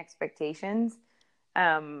communicating expectations,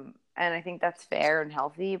 and I think that's fair and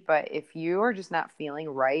healthy. But if you are just not feeling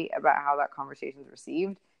right about how that conversation is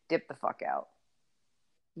received, dip the fuck out.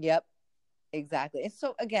 Yep. Exactly. It's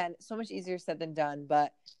so much easier said than done,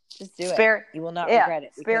 but just do it. You will not regret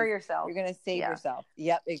it. Spare yourself. You're going to save yourself.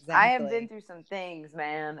 Yep, exactly. I have been through some things,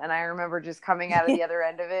 man, and I remember just coming out of the other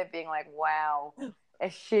end of it being like, wow,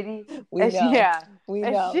 as shitty as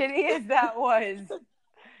that was,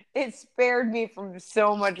 it spared me from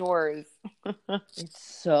so much worse. It's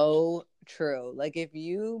so true. Like, if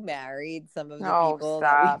you married some of the people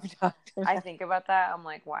that we've talked about. I think about that, I'm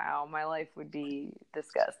like, wow, my life would be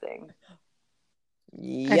disgusting.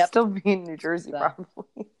 Yep. I'd still be in New Jersey,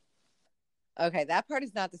 probably. Okay, that part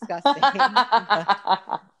is not disgusting.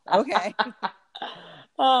 Okay.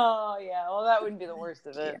 Oh, yeah. Well, that wouldn't be the worst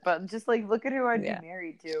of it. But just, like, look at who I'd be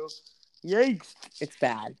married to. Yikes. It's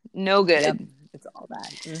bad. No good. Yep. It's all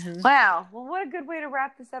bad. Wow. Well, what a good way to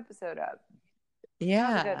wrap this episode up. Yeah.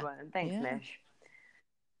 That was a good one. Thanks, Mish.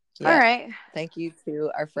 Yep. All right. Thank you to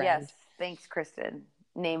our friend. Yes. Thanks, Kristen.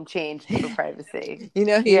 Name changed for privacy. You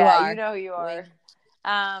know who you are. You know who you are.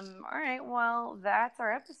 All right. Well, that's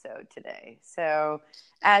our episode today. So,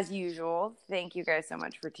 as usual, thank you guys so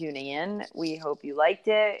much for tuning in. We hope you liked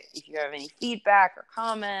it. If you have any feedback or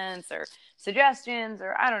comments or suggestions,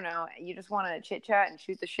 or I don't know, you just want to chit chat and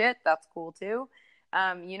shoot the shit, that's cool too.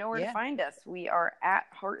 You know where to find us. We are at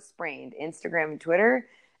Heartsprained, Instagram and Twitter.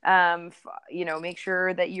 Make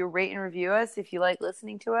sure that you rate and review us if you like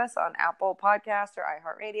listening to us on Apple Podcasts or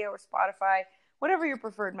iHeartRadio or Spotify. whatever your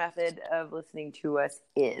preferred method of listening to us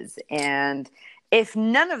is. And if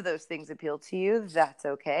none of those things appeal to you, that's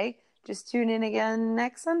okay. Just tune in again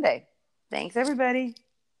next Sunday. Thanks, everybody.